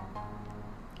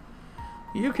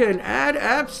 You can add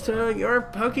apps to your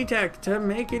Poketech to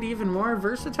make it even more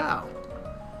versatile.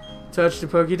 Touch the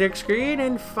Poketech screen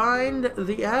and find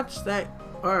the apps that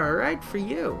are right for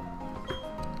you.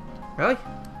 Really?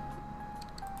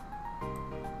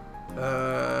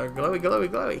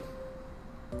 Glowy.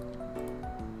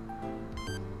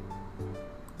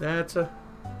 That's a...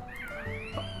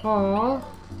 Aww.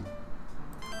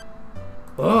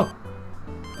 Oh!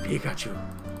 Pikachu.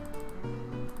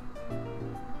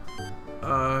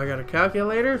 I got a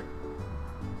calculator.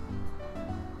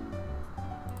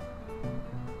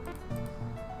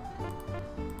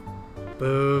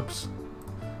 Boops.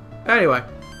 Anyway.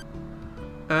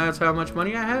 That's how much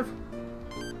money I have?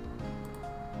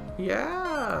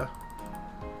 Yeah.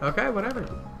 Okay, whatever.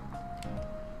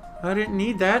 I didn't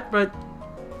need that, but...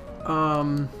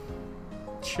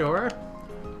 Sure.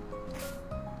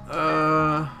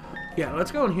 Yeah,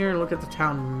 let's go in here and look at the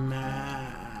town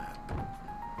map.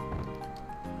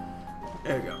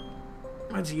 There we go.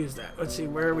 Let's use that. Let's see,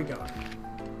 where are we going?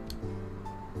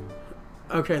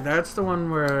 Okay, that's the one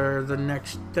where the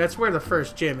next... That's where the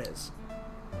first gym is.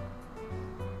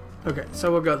 Okay,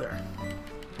 so we'll go there.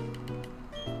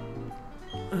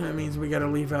 That means we gotta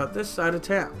leave out this side of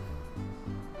town.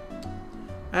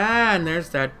 And there's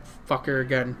that fucker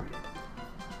again.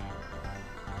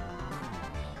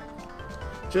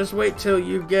 Just wait till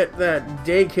you get that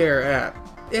daycare app.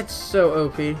 It's so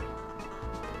OP.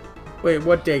 Wait,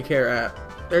 what daycare app?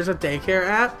 There's a daycare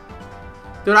app?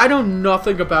 Dude, I know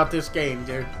nothing about this game,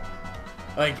 dude.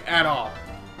 Like, at all.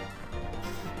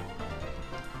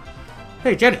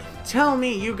 Hey, Jenny, tell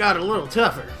me you got a little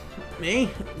tougher. Me?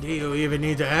 Do you even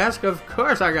need to ask? Of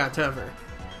course I got tougher.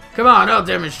 Come on, I'll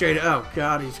demonstrate it. Oh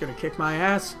god, he's gonna kick my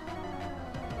ass.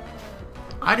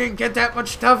 I didn't get that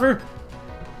much tougher.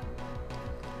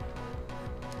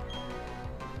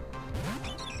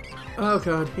 Oh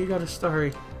god, he got a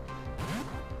starry.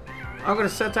 I'm gonna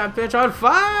set that bitch on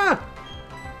fire!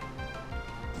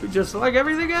 Just like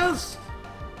everything else.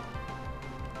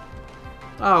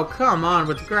 Oh, come on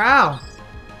with the growl.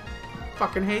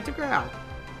 Fucking hate the growl.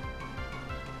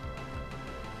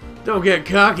 Don't get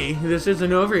cocky. This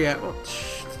isn't over yet. Well,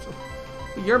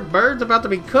 your bird's about to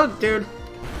be cooked, dude.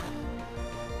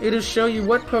 It'll show you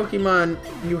what Pokemon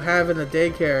you have in the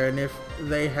daycare and if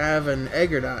they have an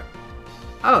egg or not.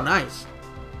 Oh, nice.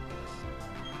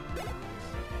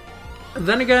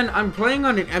 Then again, I'm playing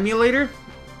on an emulator,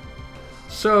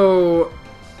 so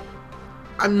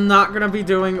I'm not gonna be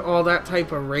doing all that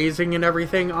type of raising and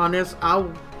everything on this.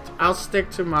 I'll stick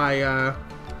to my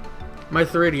my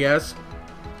 3DS.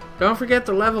 Don't forget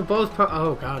to level both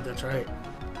oh god, that's right.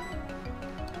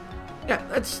 Yeah,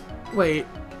 let's wait.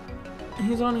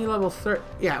 He's only level 3.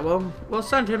 Yeah, well, we'll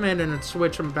send him in and then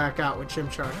switch him back out with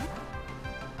Chimchar.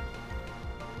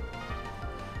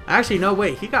 Actually, no,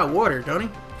 wait. He got water, don't he?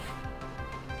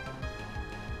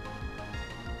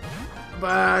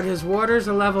 But his water's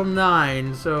a level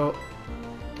 9, so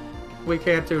we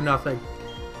can't do nothing.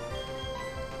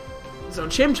 So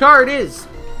Chimchar it is.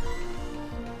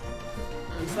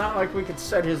 It's not like we could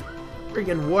set his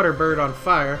freaking water bird on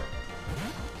fire.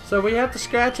 So we have to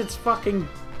scratch its fucking,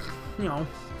 you know,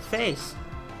 face.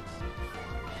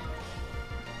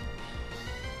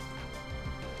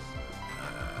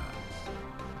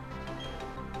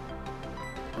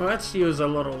 Let's use a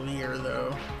little leer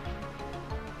though.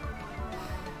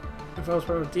 If I was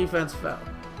pro defense fell.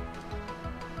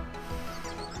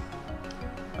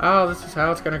 Oh, this is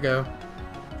how it's gonna go.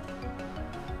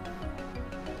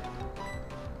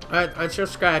 Alright, let's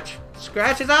just scratch.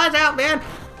 Scratch his eyes out, man!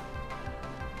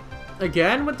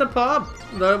 Again with the pop,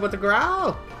 with the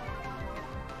growl.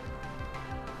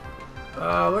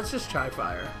 Let's just try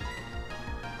fire.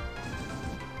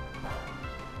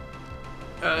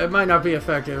 It might not be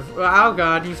effective. Oh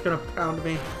god, he's gonna pound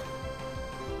me.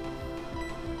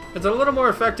 It's a little more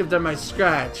effective than my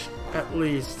scratch, at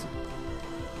least.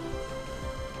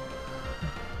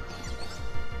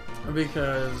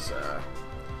 Because,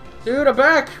 dude, I'm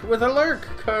back with a lurk,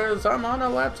 because I'm on a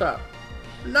laptop.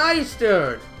 Nice,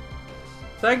 dude!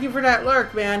 Thank you for that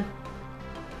lurk, man.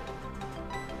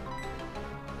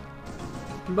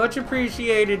 Much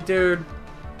appreciated, dude.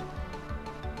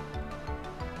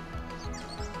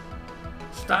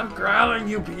 Stop growling,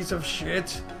 you piece of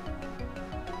shit.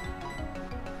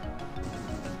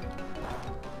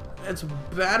 It's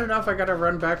bad enough I gotta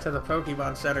run back to the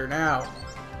Pokemon Center now.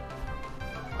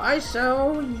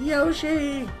 ISO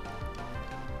Yoshi!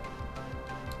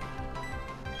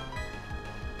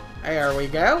 There we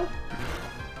go.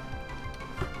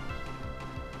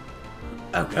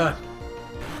 Oh god.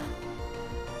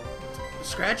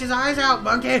 Scratch his eyes out,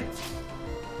 monkey!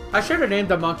 I should have named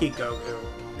the monkey Goku.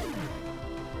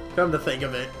 Come to think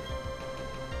of it.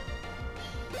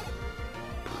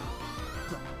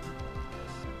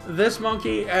 This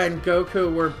monkey and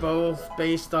Goku were both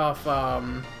based off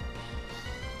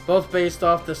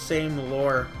the same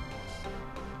lore.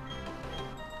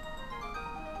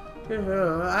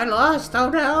 I lost, oh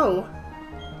no!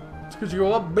 It's cause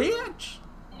you're a bitch!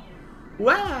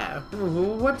 Wow!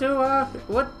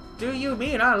 What do you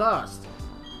mean I lost?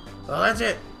 Well, that's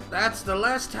it. That's the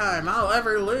last time I'll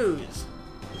ever lose.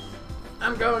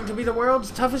 I'm going to be the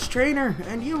world's toughest trainer,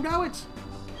 and you know it.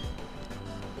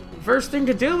 First thing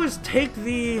to do is take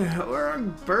the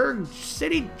Orenburg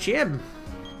City Gym.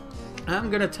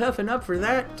 I'm gonna toughen up for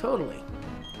that, totally.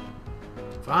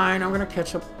 Fine, I'm gonna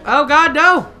catch up. Oh god,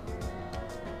 no!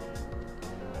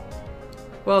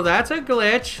 Well, that's a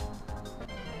glitch.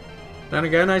 Then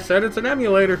again, I said it's an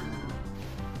emulator.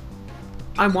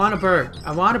 I want a bird.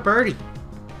 I want a birdie.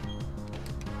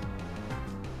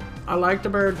 I like the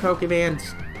bird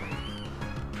Pokemons.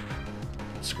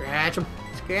 Scratch them.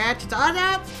 Scratch. It's on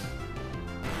that.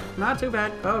 Not too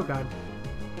bad. Oh god.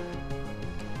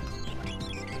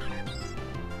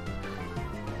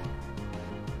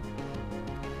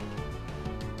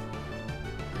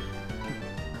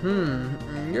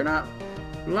 You're not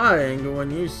lying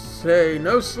when you say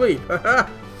no sleep.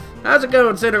 How's it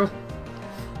going, Citadel?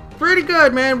 Pretty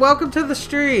good, man. Welcome to the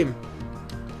stream.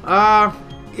 Yeah,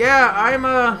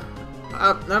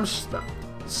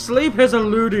 sleep has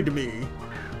eluded me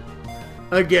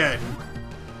again.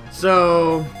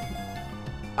 So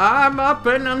I'm up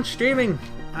and I'm streaming.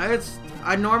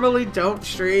 I normally don't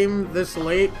stream this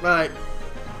late, but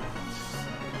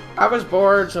I was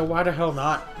bored, so why the hell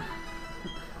not?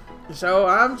 So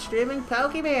I'm streaming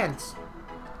Pokemans.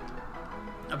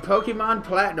 A Pokemon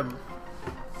Platinum.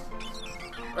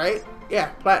 Right? Yeah,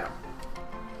 Platinum.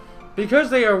 Because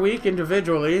they are weak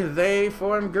individually, they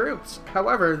form groups.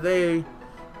 However, they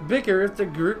bicker if the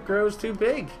group grows too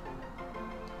big.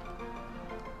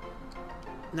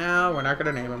 No, we're not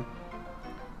going to name them.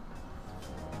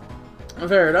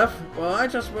 Fair enough. Well, I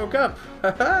just woke up.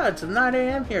 Haha, it's 9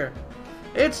 a.m. here.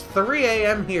 It's 3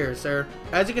 a.m. here, sir.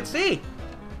 As you can see.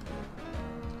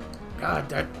 God,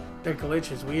 that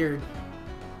glitch is weird.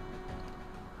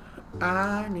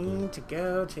 I need to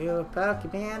go to a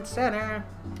Pokemon Center.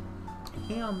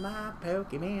 Heal my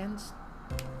Pokemons.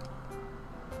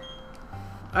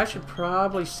 I should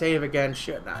probably save again,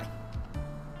 shouldn't I?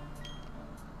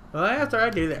 Well, after I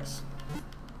do this.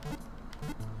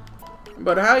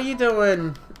 But how you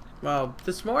doing? Well,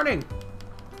 this morning.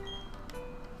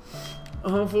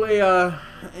 Hopefully,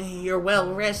 you're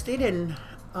well rested and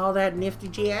all that nifty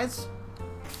jazz.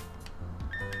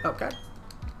 Okay.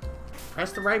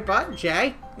 Press the right button,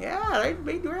 Jay. Yeah, that'd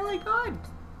be really good.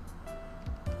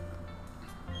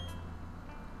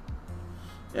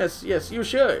 Yes, yes, you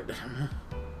should.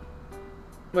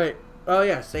 Wait. Oh,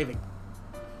 yeah, saving.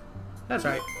 That's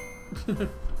right.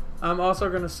 I'm also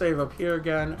going to save up here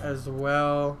again as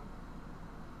well.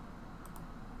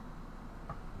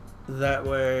 That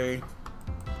way,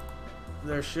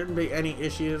 there shouldn't be any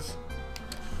issues.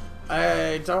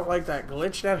 I don't like that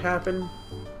glitch that happened.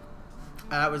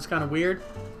 That was kind of weird.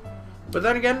 But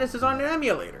then again, this is on an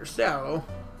emulator, so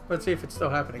let's see if it's still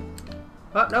happening.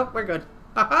 Oh, nope, we're good.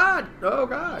 Haha! Oh,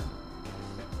 God.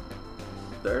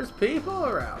 There's people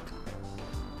around.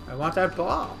 I want that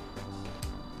ball.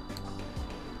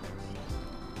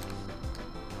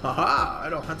 Haha! I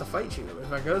don't have to fight you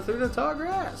if I go through the tall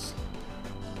grass.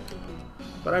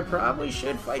 But I probably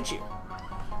should fight you.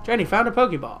 Jenny, found a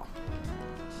Pokeball.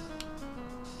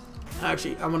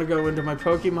 Actually, I'm going to go into my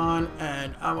Pokemon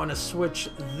and I want to switch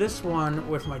this one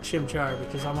with my Chimchar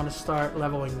because I want to start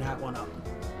leveling that one up.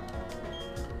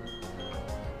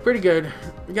 Pretty good.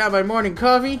 You got my morning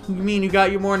coffee? You mean you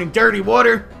got your morning dirty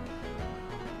water?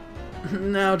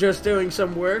 Now just doing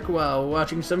some work while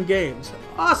watching some games.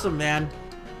 Awesome, man.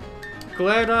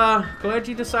 Glad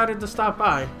you decided to stop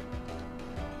by.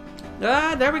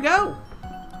 There we go.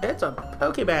 It's a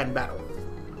Pokemon battle.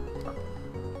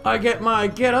 I get my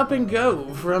get up and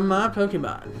go from my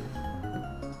Pokemon.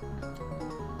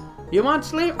 You want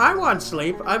sleep? I want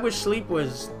sleep. I wish sleep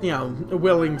was, you know,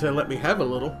 willing to let me have a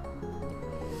little.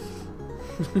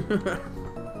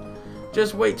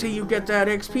 Just wait till you get that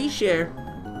XP share.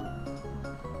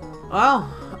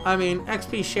 Well, I mean,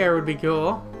 XP share would be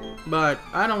cool, but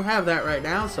I don't have that right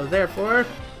now, so therefore,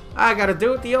 I gotta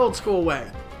do it the old school way.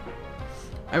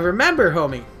 And remember,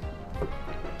 homie,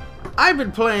 I've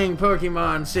been playing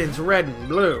Pokemon since Red and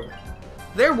Blue.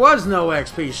 There was no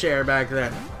XP share back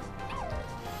then.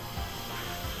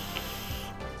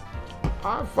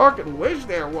 I fucking wish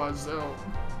there was, though.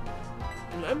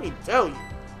 Let me tell you.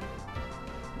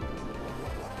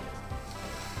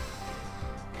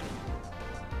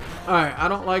 Alright, I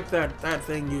don't like that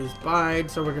thing used Bide,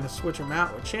 so we're going to switch him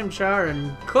out with Chimchar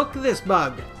and cook this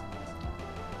bug.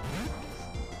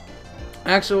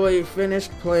 Actually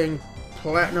finished playing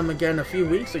Platinum again a few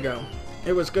weeks ago.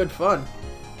 It was good fun.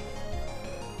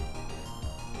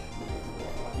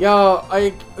 Yo,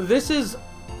 this is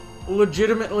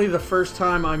legitimately the first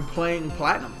time I'm playing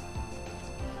Platinum.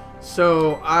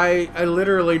 So I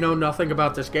literally know nothing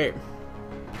about this game.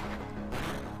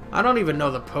 I don't even know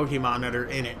the Pokemon that are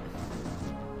in it.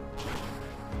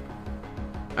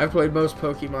 I've played most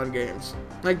Pokemon games.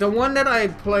 Like, the one that I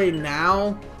play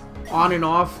now, on and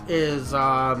off, is,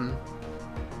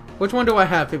 which one do I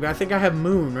have, baby? I think I have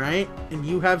Moon, right? And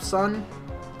you have Sun?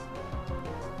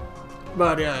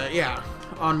 But, yeah.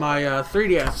 On my,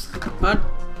 3DS.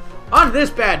 On this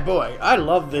bad boy. I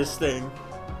love this thing.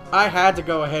 I had to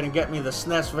go ahead and get me the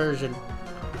SNES version.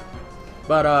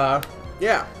 But,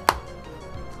 yeah.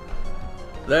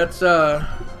 That's,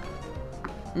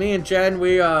 me and Jen,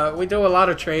 we do a lot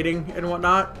of trading and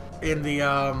whatnot in the,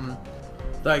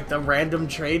 like, the random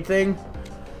trade thing.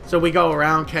 So we go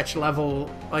around, catch low-level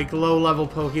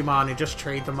Pokemon and just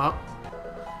trade them up.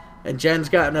 And Jen's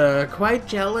gotten, quite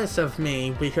jealous of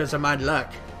me because of my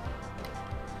luck.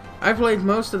 I played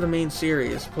most of the main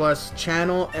series, plus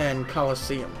Channel and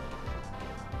Coliseum.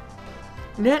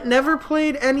 Never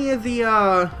played any of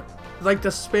the, like,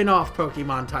 the spin-off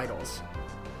Pokemon titles.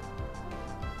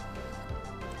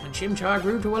 And Chimchar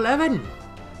grew to 11.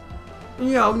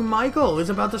 Young Michael is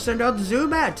about to send out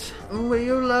Zubat.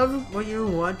 Will you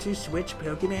want to switch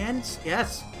Pokemons?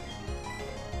 Yes.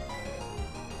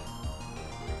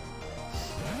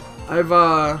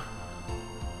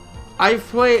 I've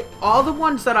played all the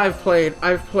ones that I've played.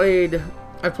 I've played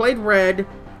red.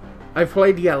 I've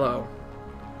played yellow.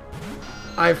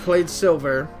 I've played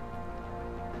silver.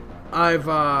 I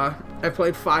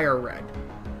played fire red.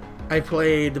 I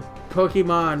played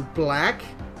Pokemon Black.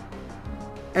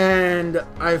 And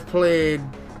I've played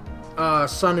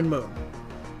Sun and Moon.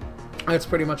 That's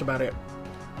pretty much about it.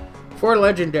 4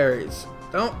 legendaries.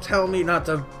 Don't tell me not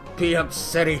to be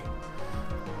upsetty.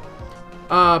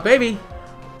 Baby,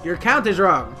 your count is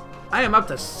wrong. I am up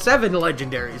to 7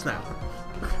 legendaries now.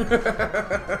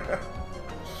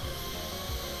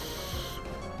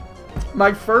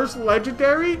 My first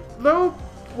legendary, though,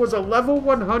 was a level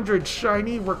 100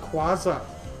 shiny Rayquaza.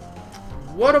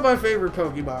 One of my favorite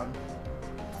Pokemon.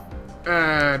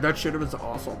 That shit was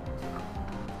awesome.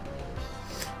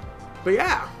 But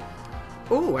yeah.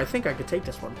 Ooh, I think I could take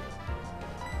this one.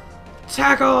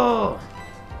 Tackle!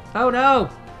 Oh no!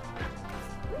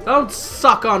 Don't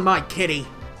suck on my kitty!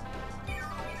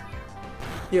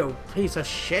 You piece of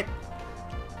shit.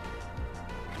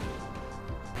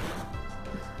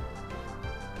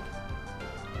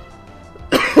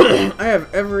 I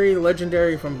have every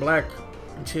legendary from Black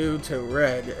 2 to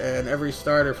Red, and every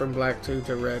starter from Black 2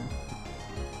 to Red.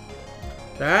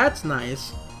 That's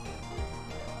nice.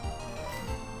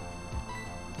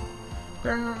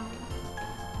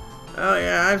 Oh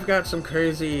yeah, I've got some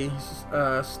crazy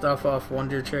stuff off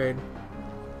Wonder Trade.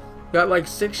 Got like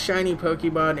 6 shiny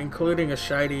Pokemon, including a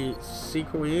shiny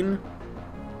Sequoia.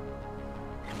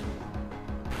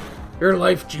 Your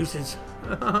life juices.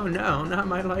 Oh no, not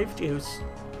my life juice.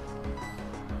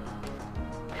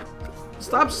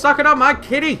 Stop sucking on my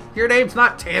kitty! Your name's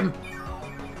not Tim.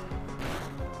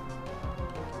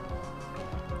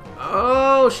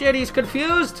 Oh shit, he's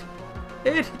confused!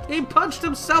 He punched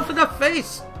himself in the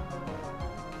face!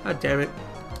 God damn it.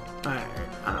 Alright,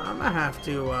 I'm gonna have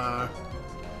to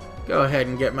go ahead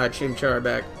and get my Chimchar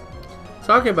back.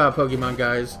 Talking about Pokemon,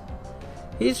 guys.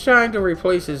 He's trying to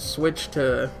replace his Switch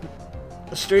to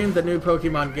stream the new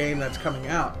Pokemon game that's coming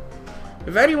out.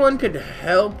 If anyone could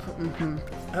help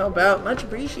out, much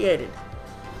appreciated.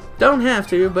 Don't have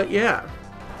to, but yeah.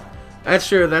 That's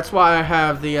true. That's why I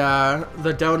have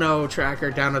the Dono tracker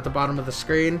down at the bottom of the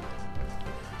screen.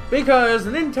 Because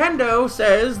Nintendo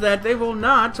says that they will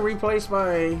not replace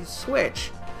my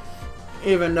Switch.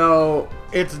 Even though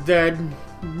it's dead,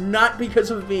 not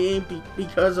because of me,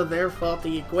 because of their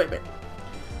faulty equipment.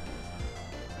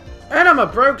 And I'm a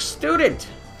broke student,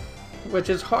 which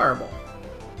is horrible.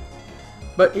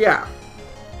 But yeah.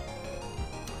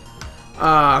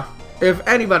 If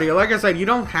anybody, like I said, you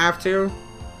don't have to.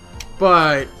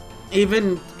 But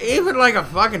even like a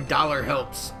fucking dollar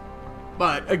helps.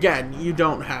 But again, you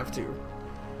don't have to.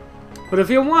 But if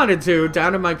you wanted to,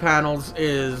 down in my panels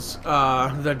is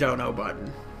the dono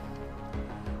button.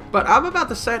 But I'm about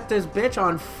to set this bitch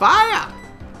on fire.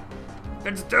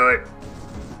 Let's do it.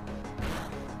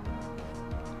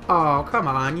 Oh, come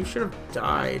on. You should have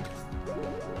died.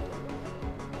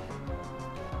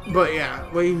 But yeah,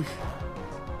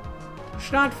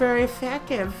 it's not very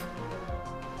effective.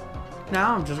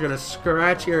 Now I'm just gonna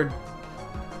scratch your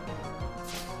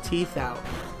teeth out.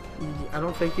 I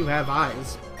don't think you have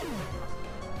eyes.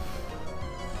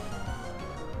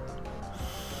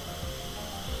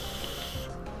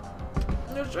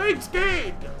 The Shake's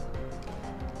gained!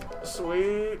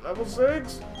 Sweet, level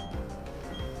 6.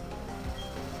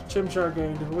 Chimchar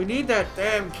gained. We need that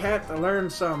damn cat to learn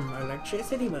some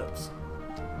electricity moves.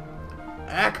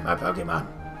 Heck, my Pokemon.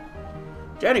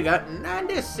 Jenny got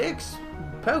 96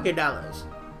 Pokédollars.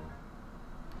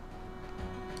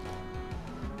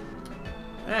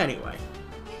 Anyway.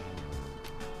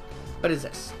 What is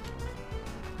this?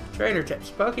 Trainer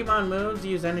tips. Pokemon moves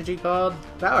use energy called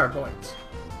Power Points.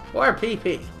 Or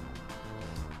PP.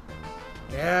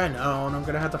 Yeah, no, and I'm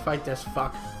gonna have to fight this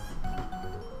fuck.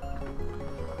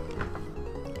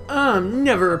 I'm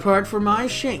never apart from my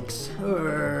Shinx,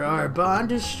 or our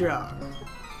bond is strong.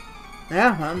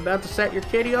 Yeah, I'm about to set your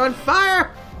kitty on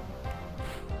fire!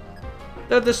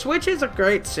 The Switch is a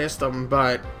great system,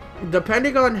 but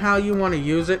depending on how you want to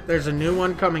use it, there's a new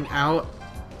one coming out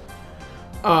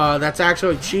that's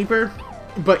actually cheaper,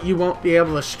 but you won't be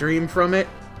able to stream from it.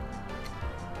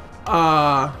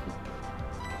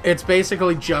 It's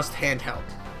basically just handheld.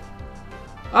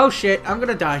 Oh shit, I'm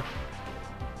gonna die.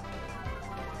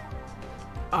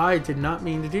 I did not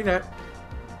mean to do that.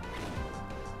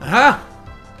 Aha!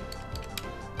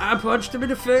 I punched him in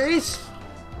the face.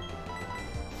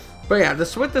 But yeah, the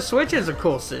Switch is a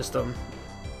cool system.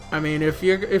 I mean, if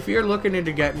you're looking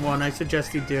into getting one, I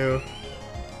suggest you do.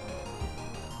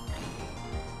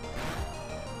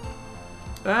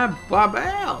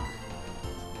 Babel.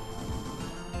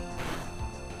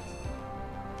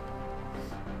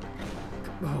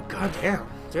 Oh, goddamn.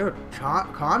 Dude,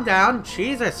 calm down.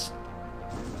 Jesus.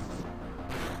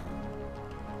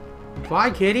 Bye,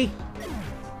 kitty.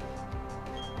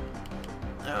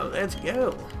 Oh, let's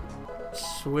go.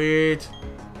 Sweet.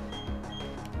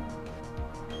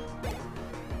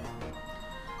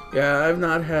 Yeah, I've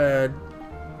not had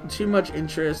too much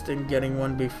interest in getting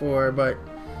one before, but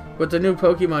with the new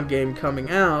Pokemon game coming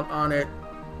out on it,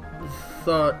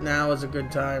 thought now is a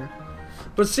good time.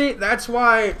 But see, that's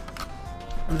why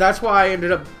I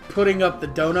ended up putting up the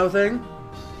Dono thing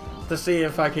to see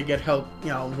if I could get help, you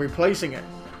know, replacing it.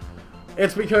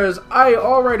 It's because I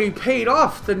already paid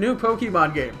off the new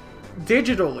Pokemon game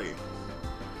digitally.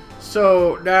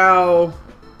 So now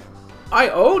I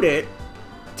own it,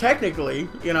 technically.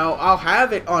 You know, I'll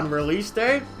have it on release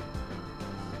day.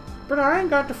 But I ain't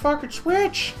got the fucking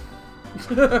Switch.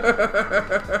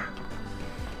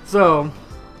 So,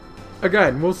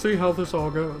 again, we'll see how this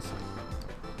all goes.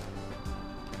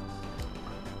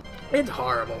 It's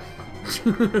horrible.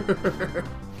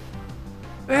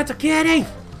 That's a kitty!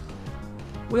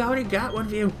 We already got one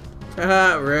of you.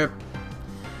 Rip.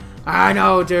 I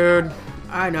know, dude.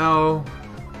 I know.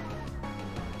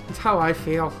 It's how I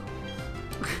feel.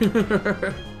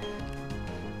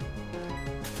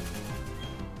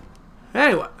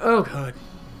 Anyway, oh god.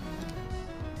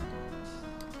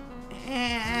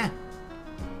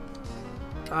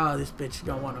 Oh, this bitch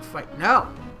don't want to fight. No!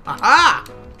 Aha!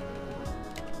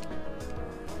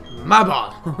 My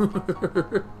ball!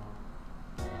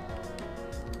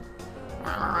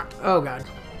 Oh god.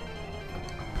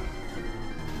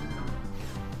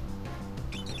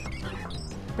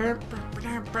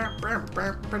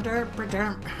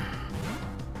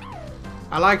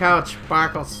 I like how it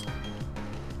sparkles.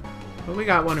 But we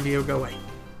got one of you. Go away.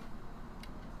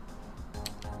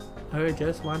 I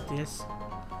just want this.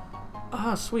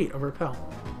 Oh, sweet. A repel.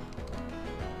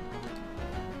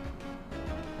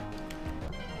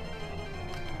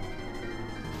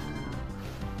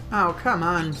 Oh, come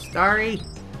on, Starry.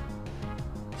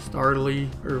 Starly,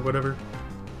 or whatever.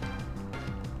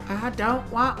 I don't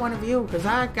want one of you, because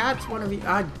I got one of you.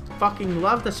 I fucking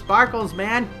love the sparkles,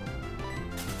 man.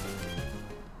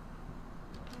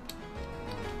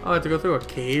 Oh, I have to go through a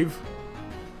cave?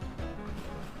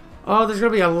 Oh, there's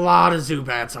gonna be a lot of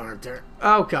Zubats, aren't there?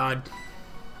 Oh, god.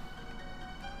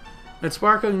 It's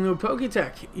sparkling new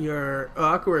Poketech. Your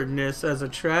awkwardness as a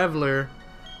traveler.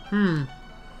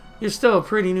 You're still a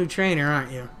pretty new trainer,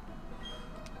 aren't you?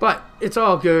 But it's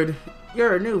all good.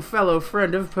 You're a new fellow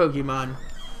friend of Pokemon.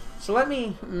 So let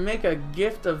me make a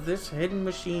gift of this hidden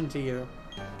machine to you.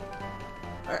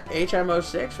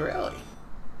 HM06, really?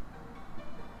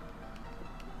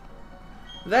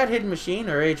 That hidden machine,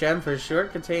 or HM for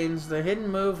short, contains the hidden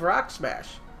move Rock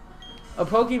Smash. A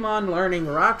Pokemon learning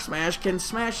Rock Smash can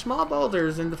smash small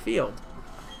boulders in the field.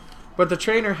 But the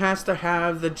trainer has to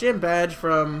have the gym badge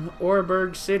from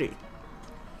Oreburgh City.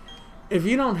 If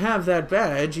you don't have that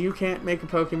badge, you can't make a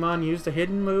Pokemon use the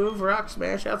hidden move Rock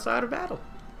Smash outside of battle.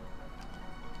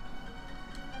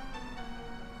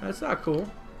 That's not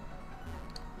cool.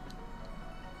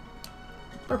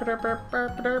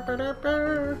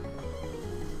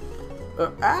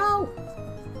 Ow!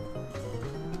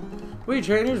 We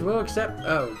trainers will accept.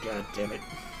 Oh, god damn it.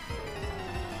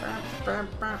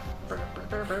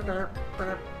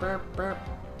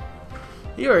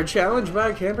 You are challenged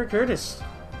by Camper Curtis.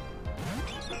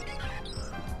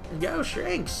 Go,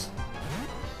 Shrinks.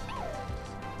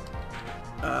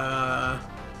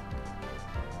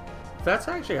 That's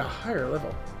actually a higher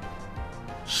level.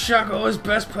 Shuckle is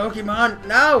best Pokemon.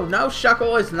 No,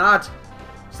 Shuckle is not.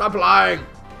 Stop lying.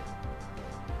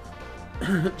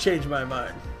 Change my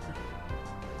mind.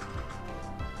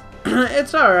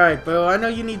 It's alright, Boo. I know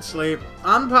you need sleep.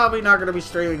 I'm probably not going to be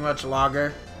streaming much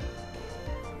longer.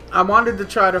 I wanted to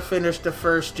try to finish the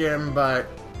first gym, but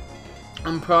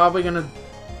I'm probably gonna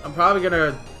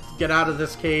get out of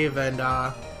this cave and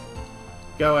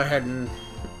go ahead and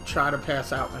try to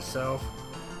pass out myself.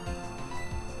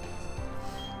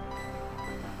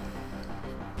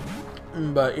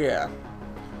 But yeah.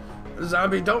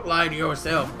 Zombie, don't lie to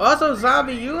yourself. Also,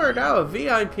 Zombie, you are now a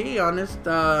VIP on this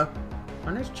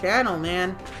channel,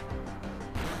 man.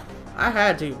 I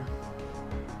had to.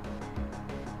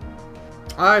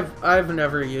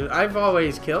 I've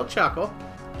always killed Chuckle.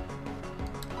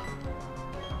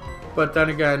 But then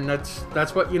again,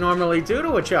 that's what you normally do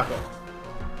to a Chuckle.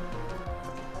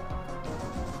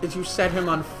 Is you set him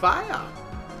on fire.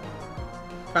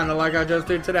 Kinda like I just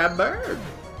did to that bird.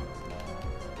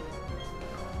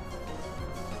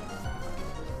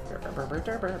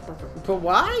 But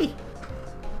why?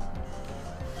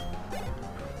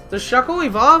 Does Shuckle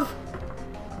evolve?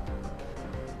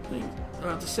 I'll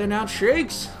have to send out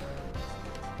shrieks.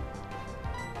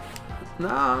 No,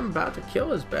 I'm about to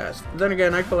kill his best. Then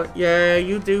again, I collect... Yeah,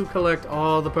 you do collect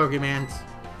all the Pokemons.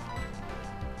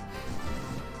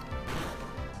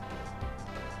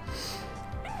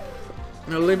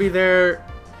 Now, Libby there...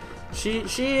 She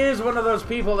is one of those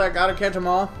people that gotta catch them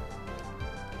all.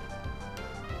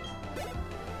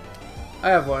 I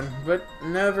have one, but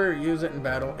never use it in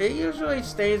battle. It usually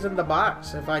stays in the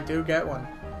box if I do get one.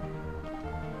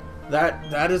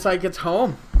 That is like its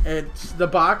home. It's the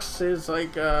box is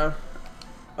like a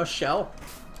shell.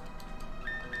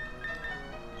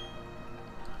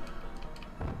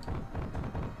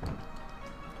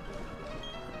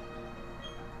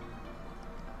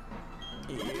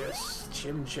 Yes,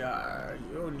 Chimchar,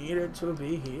 you needed to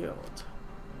be healed.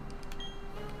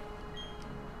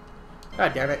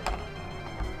 God damn it.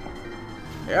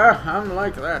 Yeah, I'm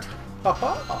like that. Ha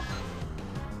ha.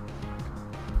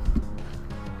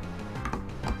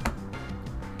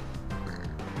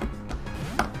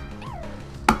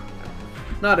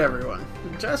 Not everyone.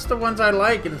 Just the ones I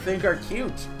like and think are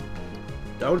cute.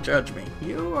 Don't judge me.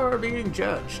 You are being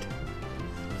judged.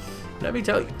 Let me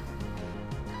tell you.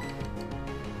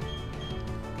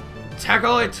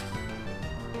 Tackle it!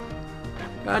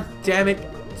 God damn it,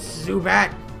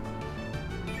 Zubat.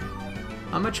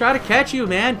 I'm gonna try to catch you,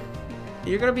 man.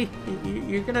 You're gonna be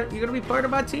part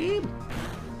of my team.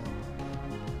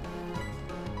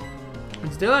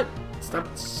 Let's do it. Stop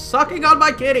sucking on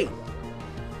my kitty.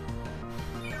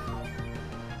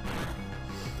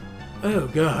 Oh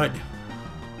god.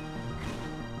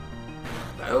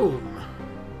 Boom.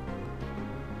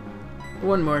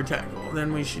 One more tackle,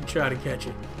 then we should try to catch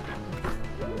it.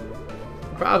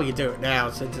 Probably do it now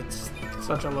since it's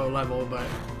such a low level, but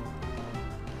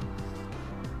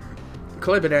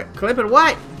clip it. Clip it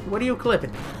what? What are you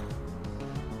clipping?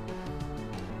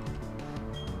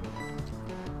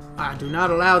 I do not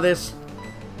allow this.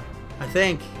 I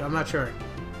think. I'm not sure.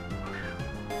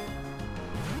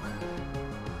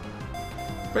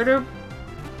 Badoop.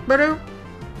 Badoop.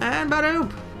 And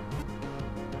badoop.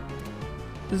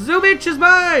 Zubich is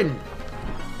mine!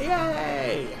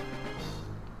 Yay!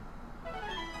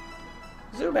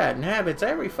 Zubat inhabits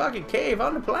every fucking cave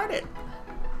on the planet.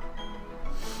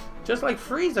 Just like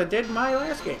Frieza did in my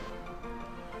last game.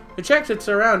 It checks its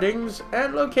surroundings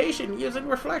and location using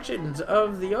reflections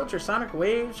of the ultrasonic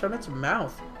waves from its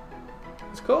mouth.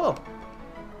 It's cool.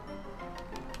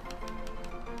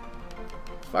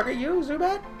 Fuck are you,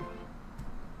 Zubat?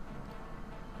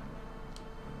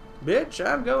 Bitch,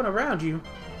 I'm going around you.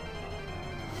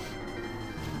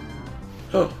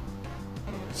 Oh.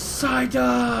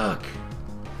 Psyduck!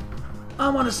 I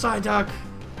want a Psyduck.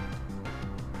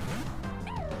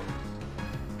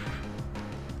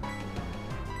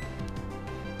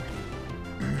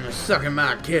 Sucking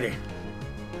my kitty.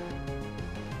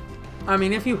 I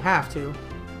mean, if you have to.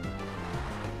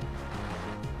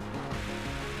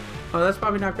 Oh, that's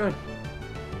probably not good.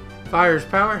 Fire's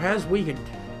power has weakened.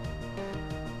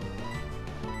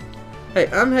 Hey,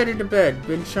 I'm headed to bed.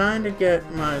 Been trying to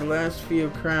get my last few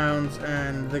crowns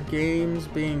and the game's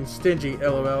being stingy,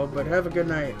 lol, but have a good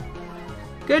night.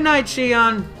 Good night,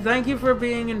 Shion. Thank you for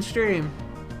being in stream.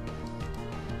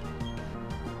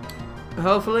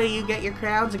 Hopefully you get your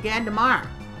crowns again tomorrow.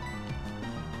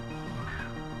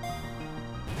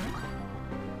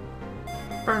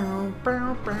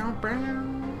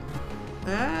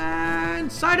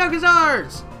 And Psyduck is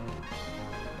ours!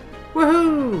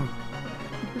 Woohoo!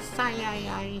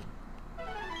 Psy-yi-yi.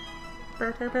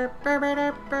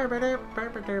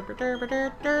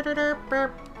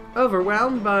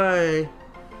 Overwhelmed by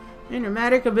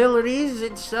enigmatic abilities,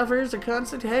 it suffers a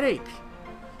constant headache.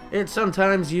 It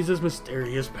sometimes uses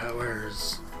mysterious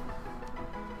powers.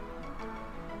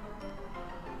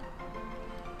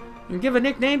 You give a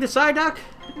nickname to Psyduck?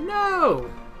 No!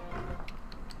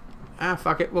 Ah,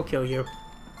 fuck it, we'll kill you.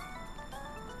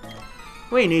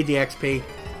 We need the XP.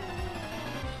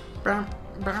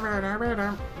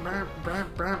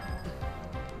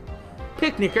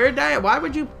 Picnicker? Why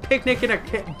would you picnic in a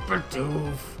kit?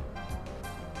 Berdoof.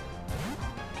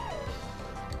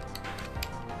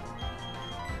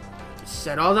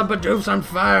 Set all the Bidoofs on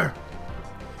fire.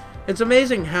 It's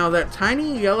amazing how that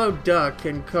tiny yellow duck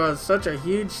can cause such a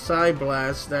huge Psy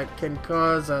blast that can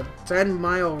cause a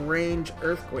 10-mile range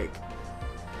earthquake.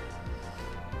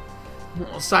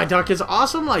 Well, Psyduck is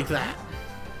awesome like that.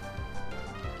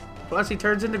 Plus he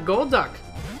turns into Golduck,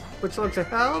 which looks a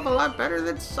hell of a lot better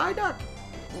than Psyduck.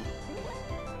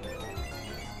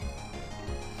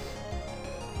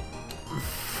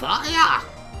 Fire!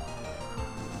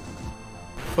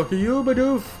 Fuck you,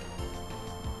 Bidoof.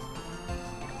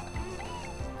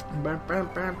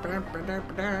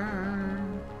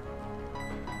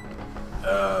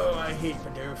 Oh, I hate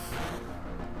Bidoof.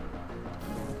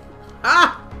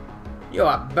 Ah! You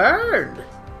are burned!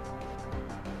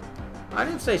 I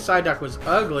didn't say Psyduck was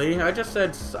ugly. I just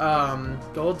said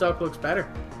Gold Duck looks better.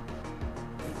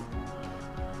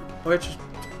 Which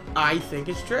I think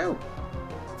is true.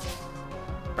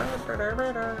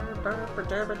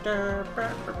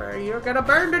 You're gonna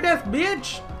burn to death,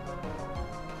 bitch!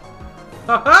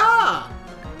 Ha-ha!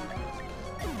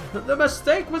 The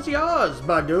mistake was yours,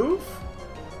 Bidoof.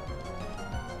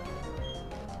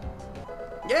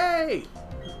 Yay!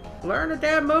 Learn a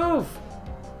damn move.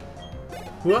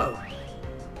 Whoa.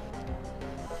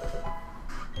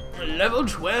 Level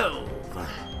 12.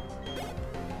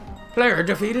 Player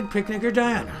defeated Picnicker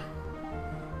Diana.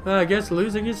 I guess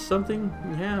losing is something.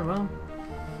 Yeah, well.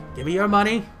 Give me your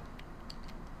money.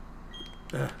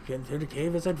 Getting through the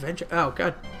cave is adventure. Oh,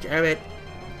 god damn it.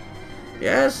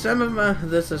 Yes, some of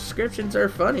the subscriptions are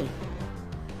funny.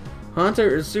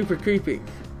 Haunter is super creepy.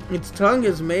 Its tongue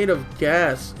is made of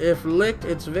gas. If licked,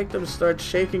 its victims start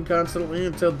shaking constantly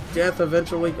until death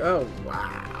eventually. Oh,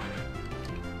 wow.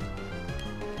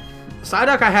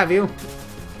 Psyduck, I have you.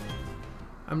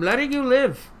 I'm letting you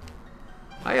live.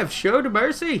 I have showed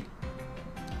mercy.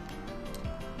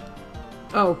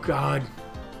 Oh, God.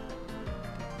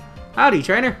 Howdy,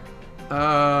 trainer.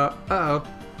 Uh-oh.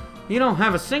 You don't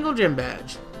have a single gym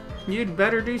badge. You'd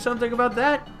better do something about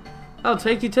that. I'll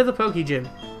take you to the Poke Gym.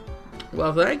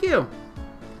 Well, thank you.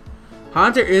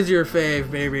 Haunter is your fave,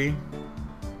 baby.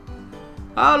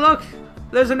 Oh, look.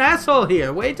 There's an asshole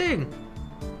here waiting.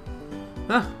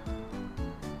 Huh.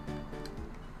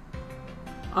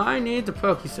 I need the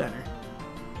Poke Center.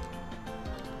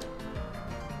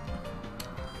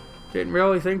 Didn't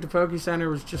really think the Poke Center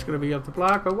was just going to be up the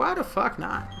block, but why the fuck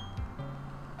not?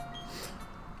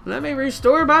 Let me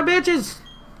restore my bitches.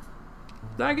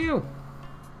 Thank you.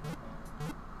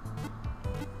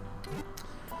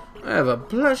 I have a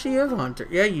plushie of Haunter.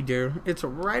 Yeah, you do. It's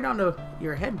right on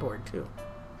your headboard, too.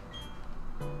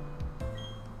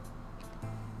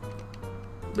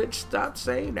 Bitch, stop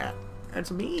saying that. That's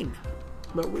mean.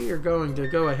 But we are going to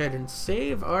go ahead and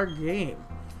save our game.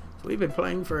 So we've been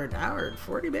playing for an hour and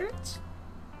 40 minutes?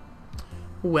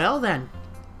 Well, then.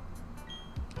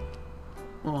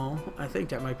 Well, I think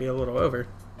that might be a little over.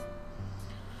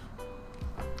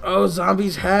 Oh,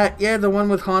 Zombie's hat. Yeah, the one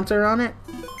with Haunter on it.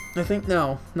 I think,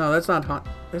 no, that's not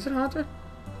Haunter. Is it Haunter?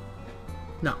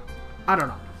 No, I don't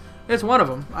know. It's one of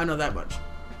them. I know that much.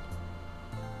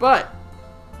 But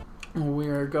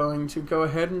we're going to go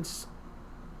ahead and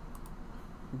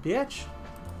bitch.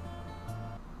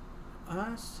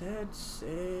 I said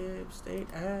save state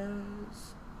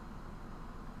as.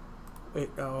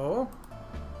 Wait, no.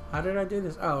 How did I do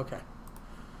this? Oh, okay.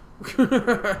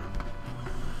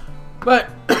 But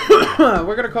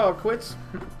we're gonna call it quits.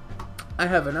 I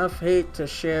have enough hate to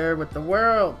share with the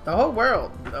world. The whole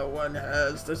world. No one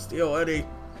has to steal any.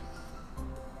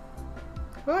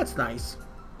 Well, that's nice.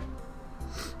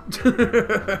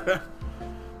 But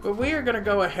we are going to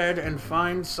go ahead and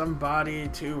find somebody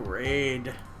to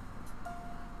raid.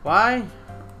 Why?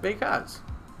 Because.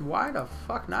 Why the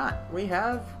fuck not? We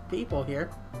have people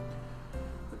here.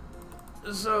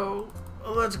 So,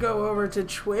 let's go over to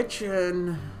Twitch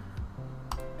and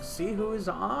see who is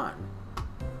on.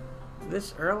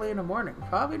 This early in the morning.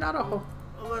 Probably not a whole...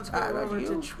 Let's go over to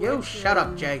Twitch. You shut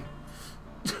up, Jay.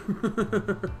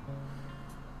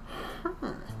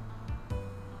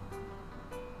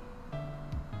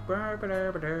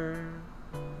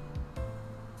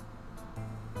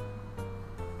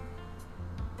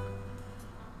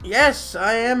 Yes,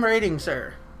 I am raiding,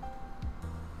 sir.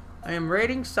 I am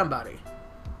raiding somebody.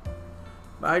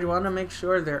 But I want to make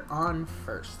sure they're on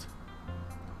first.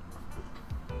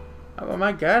 How about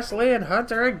my Ghastly and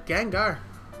Hunter and Gengar?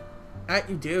 That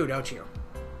you do, don't you?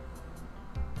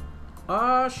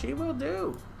 Oh, she will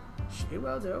do. She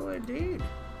will do indeed.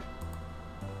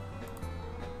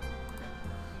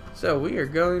 So we are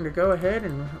going to go ahead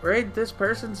and raid this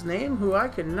person's name who I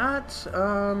cannot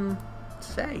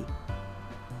say.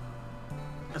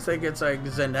 I think it's like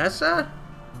Zanessa,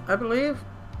 I believe.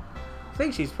 I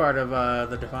think she's part of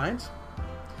the Defiance.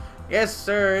 Yes,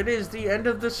 sir, it is the end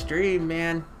of the stream,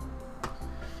 man.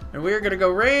 And we're going to go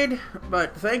raid,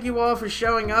 but thank you all for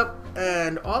showing up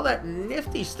and all that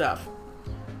nifty stuff.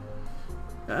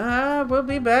 We'll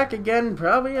be back again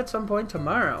probably at some point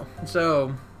tomorrow.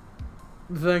 So,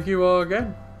 thank you all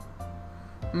again.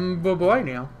 Bye-bye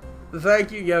now.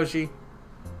 Thank you, Yoshi.